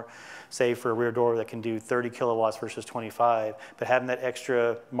more, say, for a rear door that can do 30 kilowatts versus 25. But having that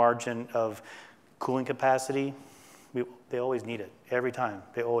extra margin of cooling capacity, they always need it. Every time,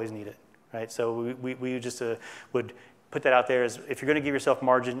 they always need it, right? So we just would put that out there as if you're going to give yourself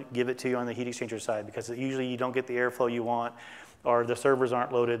margin, give it to you on the heat exchanger side because usually you don't get the airflow you want or the servers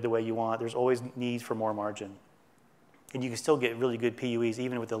aren't loaded the way you want. There's always needs for more margin. And you can still get really good PUEs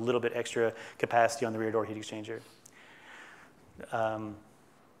even with a little bit extra capacity on the rear door heat exchanger.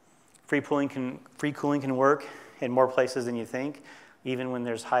 Free cooling can work in more places than you think, even when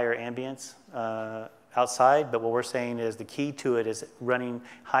there's higher ambience outside, but what we're saying is the key to it is running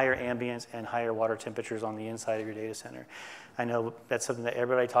higher ambience and higher water temperatures on the inside of your data center. I know that's something that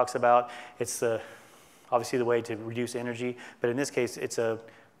everybody talks about. It's obviously the way to reduce energy, but in this case, it's a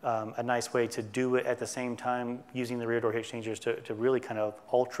nice way to do it at the same time using the rear door heat exchangers to really kind of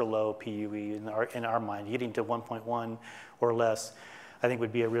ultra low PUE in our mind. Getting to 1.1 or less, I think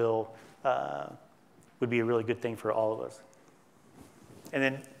would be a really good thing for all of us. And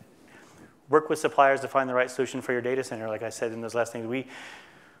then work with suppliers to find the right solution for your data center. Like I said in those last things,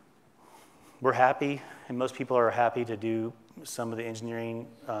 we're happy, and most people are happy to do some of the engineering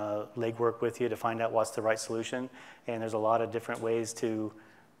legwork with you to find out what's the right solution. And there's a lot of different ways to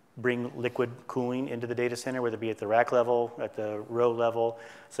bring liquid cooling into the data center, whether it be at the rack level, at the row level.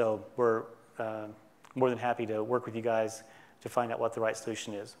 So we're more than happy to work with you guys to find out what the right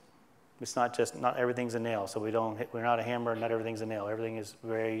solution is. It's not everything's a nail. So we're not a hammer, not everything's a nail. Everything is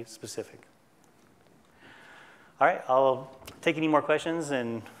very specific. All right, I'll take any more questions,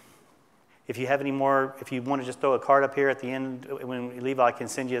 and if you have any more, if you want to just throw a card up here at the end when we leave, I can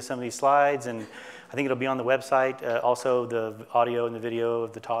send you some of these slides, and I think it'll be on the website, also the audio and the video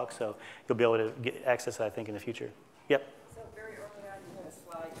of the talk, so you'll be able to get access to that, I think, in the future. Yep. So very early on, you had a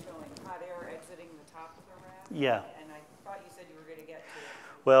slide showing hot air exiting the top of the rack. Yeah. And I thought you said you were going to get to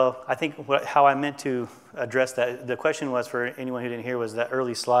it. Well, I think how I meant to address that, the question was for anyone who didn't hear, was that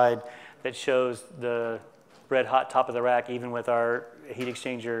early slide that shows the red hot top of the rack, even with our heat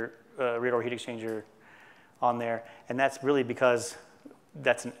exchanger, rear door heat exchanger on there. And that's really because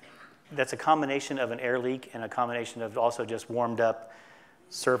that's a combination of an air leak and a combination of also just warmed up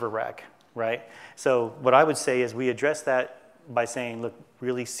server rack, right? So what I would say is we address that by saying, look,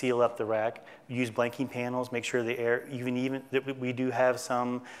 really seal up the rack, use blanking panels, make sure the air, even that we do have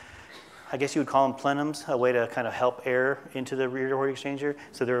some, I guess you would call them plenums, a way to kind of help air into the rear door heat exchanger.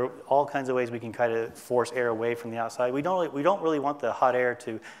 So there are all kinds of ways we can kind of force air away from the outside. We don't really want the hot air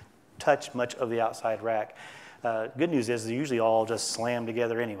to touch much of the outside rack. Good news is they usually all just slam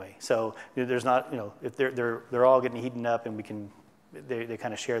together anyway. So there's not, if they're all getting heated up and they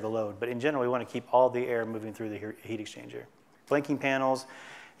kind of share the load. But in general, we want to keep all the air moving through the heat exchanger. Blanking panels,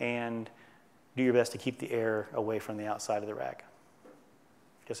 and do your best to keep the air away from the outside of the rack.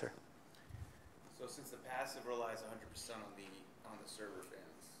 Yes, sir. So since the passive relies 100% on the server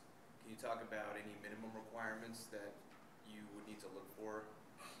fans, can you talk about any minimum requirements that you would need to look for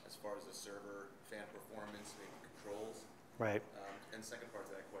as far as the server fan performance and controls? Right. And the second part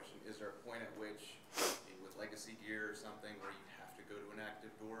to that question, is there a point at which, with legacy gear or something, where you have to go to an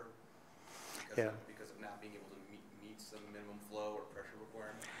active door because of not being able to meet some minimum flow or pressure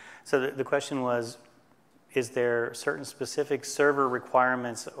requirements? So the question was, is there certain specific server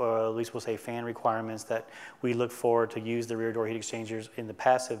requirements, or at least we'll say fan requirements, that we look for to use the rear door heat exchangers in the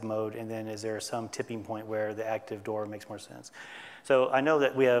passive mode, and then is there some tipping point where the active door makes more sense? So I know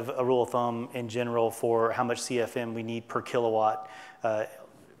that we have a rule of thumb in general for how much CFM we need per kilowatt, and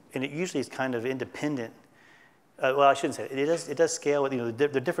it usually is kind of independent Well, I shouldn't say it. It does scale with,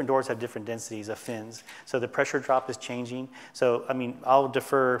 the different doors have different densities of fins. So the pressure drop is changing. So, I mean, I'll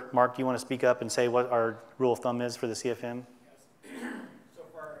defer. Mark, do you want to speak up and say what our rule of thumb is for the CFM? So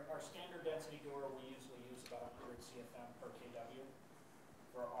for our standard density door, we usually use about 100 CFM per kW.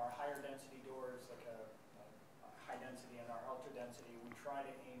 For our higher density doors, like a high density and our ultra density, we try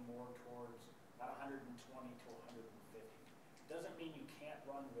to aim more towards about 120 to 150. Doesn't mean you can't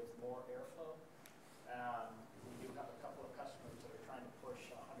run with more airflow. We do have a couple of customers that are trying to push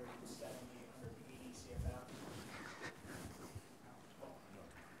 170, 180 CFM.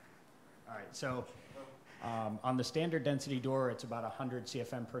 All right, so on the standard density door, it's about 100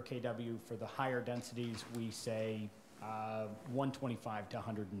 CFM per kW. For the higher densities, we say 125 to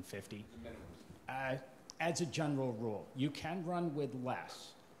 150. As a general rule, you can run with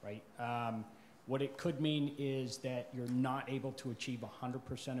less, right? What it could mean is that you're not able to achieve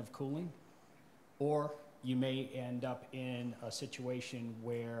 100% of cooling, or you may end up in a situation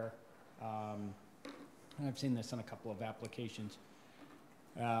where, and I've seen this in a couple of applications.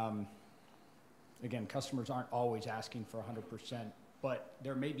 Again, customers aren't always asking for 100%, but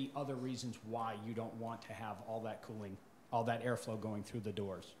there may be other reasons why you don't want to have all that cooling, all that airflow going through the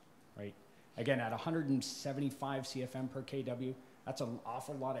doors, right? Again, at 175 CFM per kW, that's an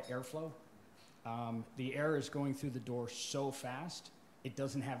awful lot of airflow. The air is going through the door so fast, it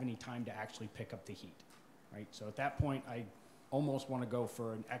doesn't have any time to actually pick up the heat, right? So at that point, I almost want to go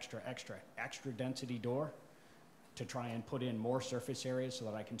for an extra density door to try and put in more surface area so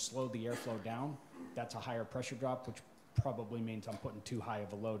that I can slow the airflow down. That's a higher pressure drop, which probably means I'm putting too high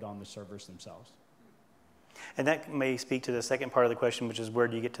of a load on the servers themselves. And that may speak to the second part of the question, which is where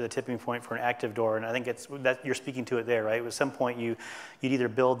do you get to the tipping point for an active door? And I think it's that you're speaking to it there, right? At some point, you'd either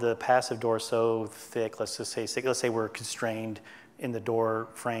build the passive door so thick, let's say we're constrained in the door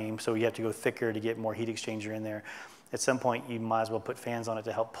frame, so you have to go thicker to get more heat exchanger in there. At some point, you might as well put fans on it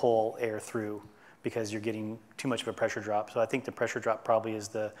to help pull air through because you're getting too much of a pressure drop. So I think the pressure drop probably is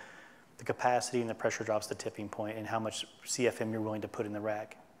the capacity, and the pressure drop's the tipping point, and how much CFM you're willing to put in the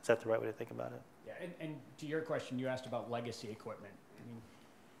rack. Is that the right way to think about it? Yeah, and to your question, you asked about legacy equipment.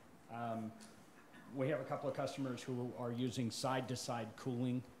 I mean, we have a couple of customers who are using side-to-side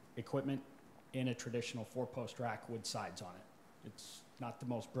cooling equipment in a traditional 4-post rack with sides on it. It's not the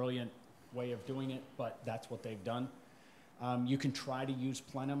most brilliant way of doing it, but that's what they've done. You can try to use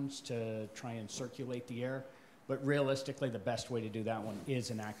plenums to try and circulate the air, but realistically, the best way to do that one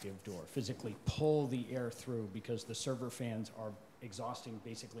is an active door. Physically pull the air through, because the server fans are exhausting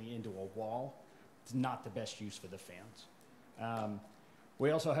basically into a wall. It's not the best use for the fans.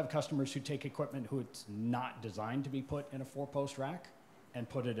 We also have customers who take equipment who it's not designed to be put in a 4-post rack and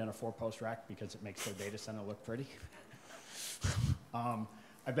put it in a 4-post rack because it makes their data center look pretty.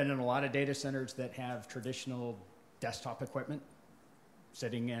 I've been in a lot of data centers that have traditional desktop equipment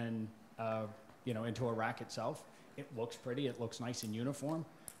sitting in, into a rack itself. It looks pretty, it looks nice and uniform,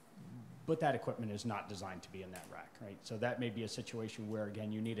 but that equipment is not designed to be in that rack, right? So that may be a situation where,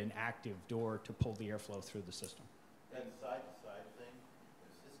 again, you need an active door to pull the airflow through the system. And the side-to-side thing,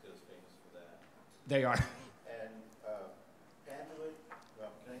 Cisco's famous for that. They are. And Panduit,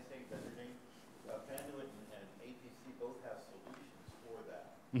 well, can I say better name? Panduit and APC both have solutions for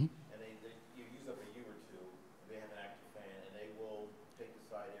that. Mm-hmm. And you use up a U or two, and they have an active fan, and they will take the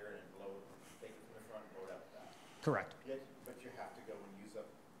side air and blow it, take it from the front and blow it out the back. Correct. But you have to go and use up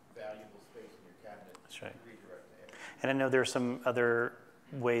valuable space in your cabinet. That's right. To redirect the air. And I know there are some other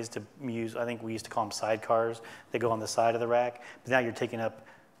ways to use, I think we used to call them sidecars. They go on the side of the rack, but now you're taking up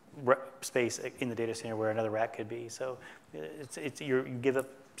space in the data center where another rack could be. So you give up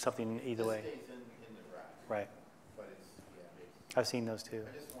something either way. It stays in the rack. Right. But it's. I've seen those too.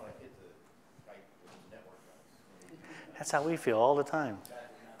 I just want to hit the pipe with the network guys. That's how we feel all the time. Was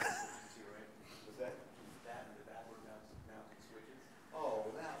that? That and the backward mounted switches. Oh,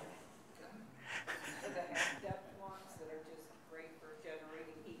 that one. And the half-depth ones that are just great for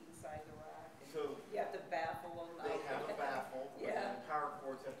generating heat inside the rack. And So you have to baffle them. they have a baffle, but then Yeah. the power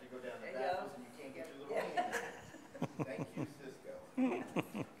cords have to go down the Yeah. baffles, and you can't get your little Yeah. hand in. Thank you, Cisco.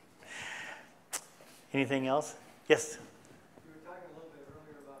 Anything else? Yes. You were talking a little bit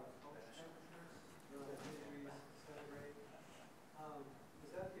earlier about approach temperature, 2 degrees centigrade.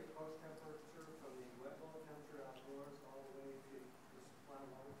 Is that the approach temperature from the wet bulb temperature outdoors all the way to the supply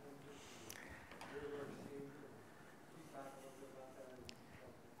water temperature? Rear steam, can you talk a little bit about that?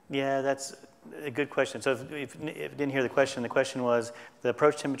 Yeah, that's a good question. So if you didn't hear the question was the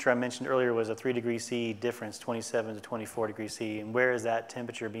approach temperature I mentioned earlier was a 3 degrees C difference, 27 to 24 degrees C. And where is that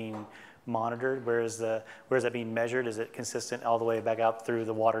temperature being monitored? Where is that being measured? Is it consistent all the way back out through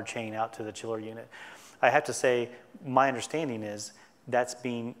the water chain out to the chiller unit? I have to say, my understanding is that's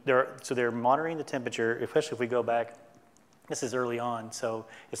being, they're monitoring the temperature, especially if we go back, this is early on, so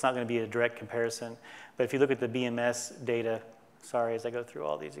it's not going to be a direct comparison. But if you look at the BMS data, sorry, as I go through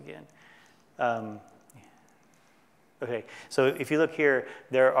all these again. Okay, so if you look here,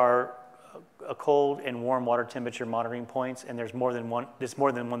 there are a cold and warm water temperature monitoring points, and there's more than one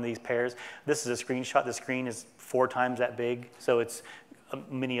of these pairs. This is a screenshot. The screen is 4 times that big, so it's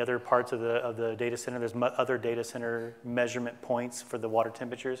many other parts of the data center. There's other data center measurement points for the water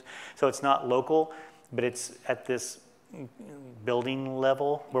temperatures. So it's not local, but it's at this building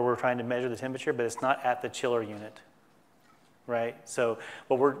level where we're trying to measure the temperature, but it's not at the chiller unit, right? So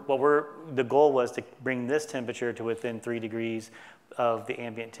the goal was to bring this temperature to within 3 degrees of the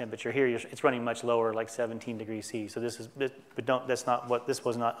ambient temperature. Here, it's running much lower, like 17 degrees C. So this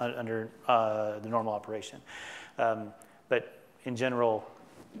was not under the normal operation. But in general,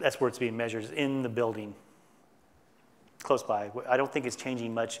 that's where it's being measured, is in the building, close by. I don't think it's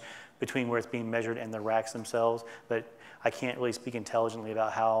changing much between where it's being measured and the racks themselves, but I can't really speak intelligently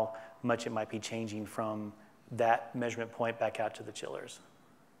about how much it might be changing from that measurement point back out to the chillers.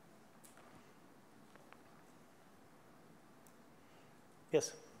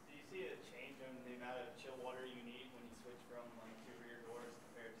 Yes? Do you see a change in the amount of chill water you need when you switch from like 2 rear doors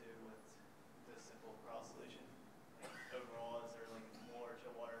compared to what's the simple cross solution? Like overall, is there like more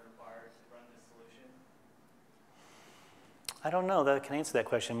chill water required to run this solution? I don't know that I can answer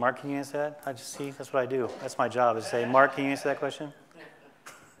that question. Mark, can you answer that? I just see, that's what I do. That's my job, is say, Mark, can you answer that question?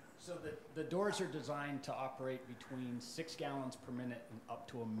 So the doors are designed to operate between 6 gallons per minute and up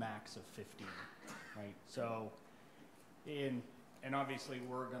to a max of 15, right? So and obviously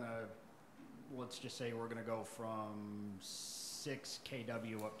we're gonna, let's just say we're gonna go from 6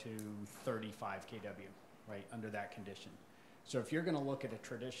 kW up to 35 kW, right, under that condition. So if you're gonna look at a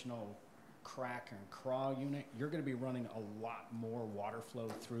traditional crack and crawl unit, you're gonna be running a lot more water flow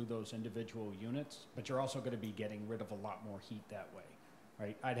through those individual units, but you're also gonna be getting rid of a lot more heat that way,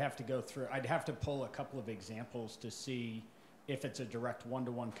 right? I'd have to pull a couple of examples to see if it's a direct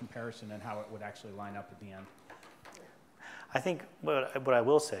one-to-one comparison and how it would actually line up at the end. I think what I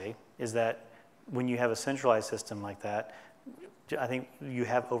will say is that when you have a centralized system like that, I think you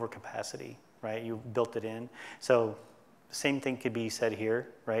have overcapacity, right? You built it in. So the same thing could be said here,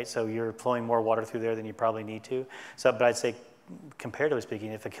 right? So you're flowing more water through there than you probably need to. So, but I'd say, comparatively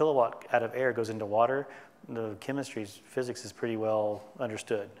speaking, if a kilowatt out of air goes into water, the physics is pretty well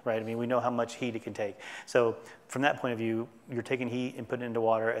understood, right? I mean, we know how much heat it can take. So from that point of view, you're taking heat and putting it into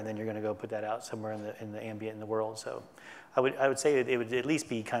water, and then you're going to go put that out somewhere in the ambient in the world. So I would say it would at least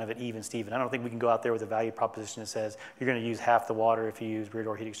be kind of an even Steven. I don't think we can go out there with a value proposition that says you're going to use half the water if you use rear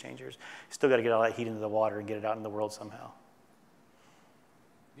door heat exchangers. You still got to get all that heat into the water and get it out in the world somehow.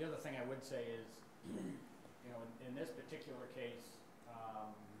 The other thing I would say is, you know, in this particular case,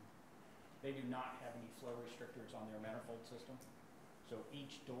 they do not have any flow restrictors on their manifold system. So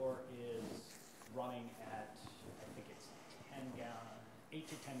each door is running at, I think it's 8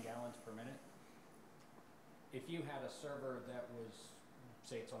 to 10 gallons per minute. If you had a server that was,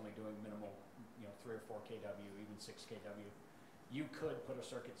 say it's only doing minimal, you know, 3 or 4 kW, even 6 kW, you could put a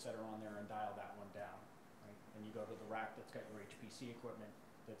circuit setter on there and dial that one down, right? And you go to the rack that's got your HPC equipment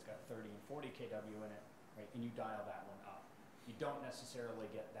that's got 30 and 40 kW in it, right? And you dial that one up. You don't necessarily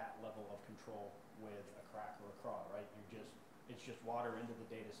get that level of control with a crack or a crawl, right? It's just water into the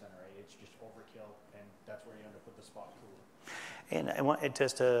data center, right? It's just overkill, and that's where you end up with the spot cooler. And I want it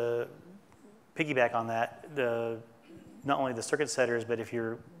just to piggyback on that, not only the circuit setters, but if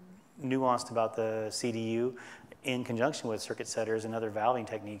you're nuanced about the CDU in conjunction with circuit setters and other valving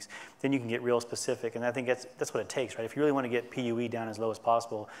techniques, then you can get real specific. And I think that's what it takes, right? If you really want to get PUE down as low as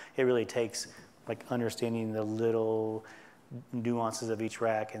possible, it really takes like understanding the little nuances of each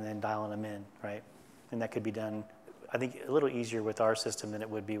rack and then dialing them in, right? And that could be done, I think, a little easier with our system than it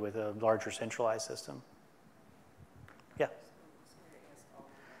would be with a larger centralized system. Yeah.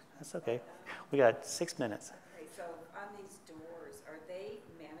 That's okay. We got 6 minutes. Okay, so on these doors, are they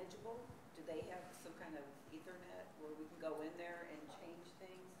manageable? Do they have some kind of Ethernet where we can go in there and change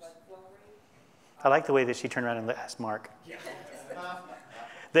things like flow rate? I like the way that she turned around and asked Mark. Yeah.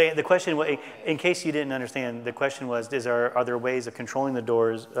 The question, in case you didn't understand, the question was, are there ways of controlling the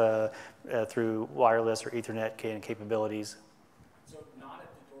doors through wireless or Ethernet capabilities? So not at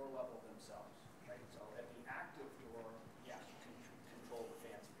the door level themselves, right? So at the active door, yes, you can control the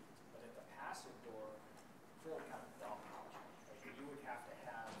fan speeds. But at the passive door, it's really kind of dumb option. Right? You would have to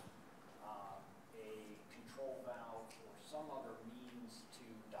have a control valve or some other means to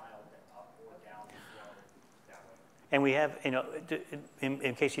dial it up or down the flow that way. And we have, you know,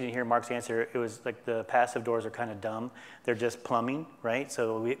 in case you didn't hear Mark's answer, it was like the passive doors are kind of dumb. They're just plumbing, right?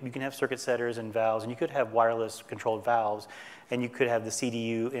 So you can have circuit setters and valves, and you could have wireless controlled valves, and you could have the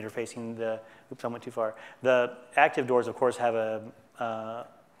CDU interfacing the, oops, I went too far. The active doors, of course, have a,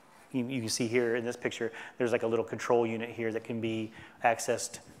 you can see here in this picture, there's like a little control unit here that can be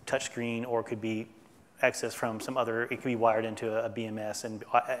accessed touchscreen, or could be access from some other, it could be wired into a BMS and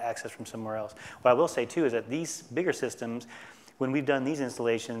access from somewhere else. What I will say too is that these bigger systems, when we've done these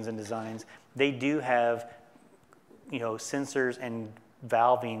installations and designs, they do have, you know, sensors and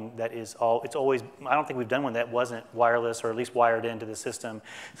valving that is it's always, I don't think we've done one that wasn't wireless or at least wired into the system,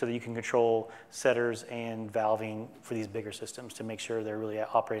 so that you can control setters and valving for these bigger systems to make sure they're really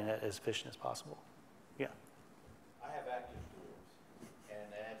operating as efficient as possible. Yeah. I have active doors, and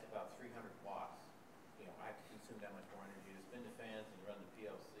that adds about 300 watts. You know, I have to consume that much more energy to spin the fans and run the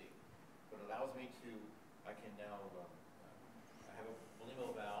PLC. But it allows me to, I can now, I have a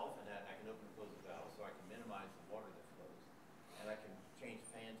Belimo valve, and I can open and close the valve, so I can minimize the water that flows. And I can change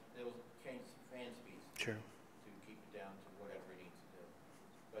fans, it'll change fan speeds. Sure. To keep it down to whatever it needs to do.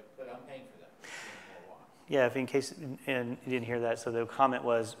 But I'm paying for that, more watts. Yeah, if in case and you didn't hear that, so the comment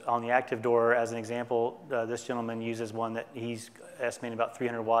was on the active door, as an example, this gentleman uses one that he's estimating about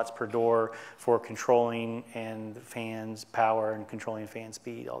 300 watts per door for controlling and fans, power, and controlling fan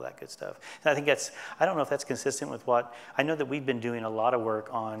speed, all that good stuff. And I think that's, I don't know if that's consistent with what, I know that we've been doing a lot of work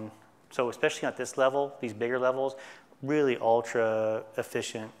on, so especially at this level, these bigger levels, really ultra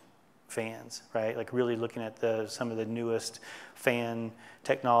efficient fans, right? Like really looking at some of the newest fan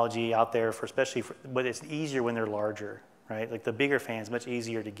technology out there for, especially for, but it's easier when they're larger, right? Like the bigger fans, much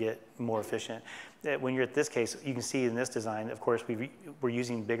easier to get more efficient. When you're at this case, you can see in this design, of course, we're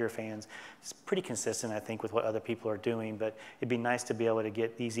using bigger fans. It's pretty consistent, I think, with what other people are doing, but it'd be nice to be able to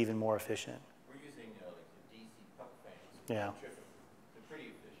get these even more efficient. We're using like the DC puck fans. Yeah. They're pretty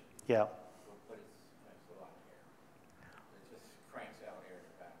efficient. Yeah. But it's a lot of air. It just cranks out air in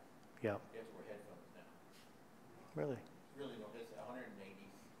the back. Yeah. You have to wear headphones now. Really? Really low. It's 180.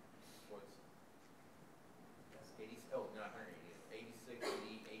 What's that's 80? Oh, not 180. 86,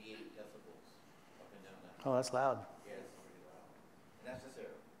 88 decibels up and down that. Oh, that's loud. Yeah, it's pretty loud. And that's just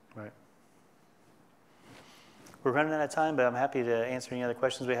air. Right. We're running out of time, but I'm happy to answer any other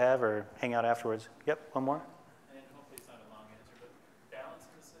questions we have or hang out afterwards. Yep, one more. And hopefully it's not a long answer, but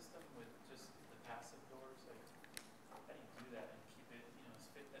balancing the system with just the passive doors, like how do you do that and keep it, you know, as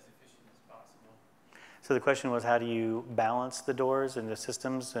efficient as possible? So the question was, how do you balance the doors and the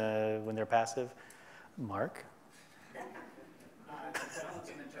systems when they're passive? Mark? Balance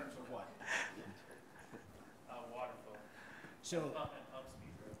them in terms of what? Water flow. So, And pump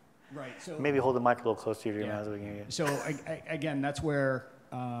speed, right? right, so. Maybe hold the mic a little closer to your Yeah. mouth so we can hear you. So again, that's where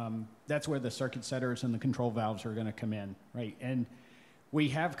the circuit setters and the control valves are going to come in, right? And we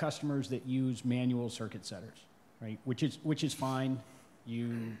have customers that use manual circuit setters, right? Which is fine.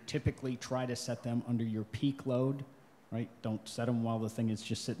 You typically try to set them under your peak load, right? Don't set them while the thing is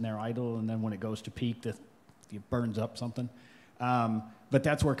just sitting there idle, and then when it goes to peak, it burns up something. But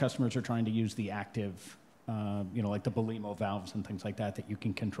that's where customers are trying to use the active, you know, like the Belimo valves and things like that that you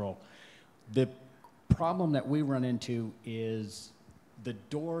can control. The problem that we run into is the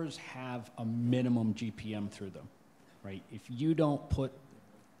doors have a minimum GPM through them, right? If you don't put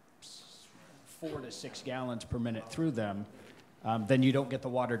 4 to 6 gallons per minute through them, then you don't get the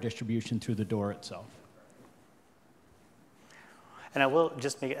water distribution through the door itself. And I will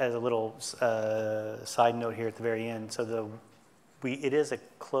just make it as a little side note here at the very end. So it is a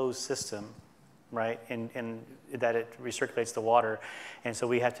closed system, right? And that it recirculates the water, and so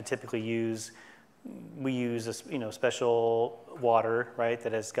we have to typically use special water, right?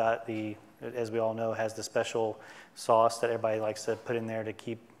 That has got the, as we all know, has the special sauce that everybody likes to put in there to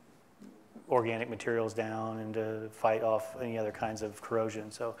keep organic materials down and to fight off any other kinds of corrosion.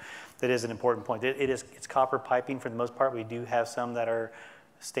 So that is an important point. It's copper piping for the most part. We do have some that are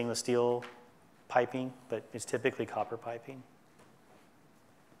stainless steel piping, but it's typically copper piping.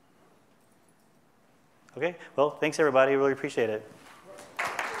 Okay, well, thanks everybody. Really appreciate it.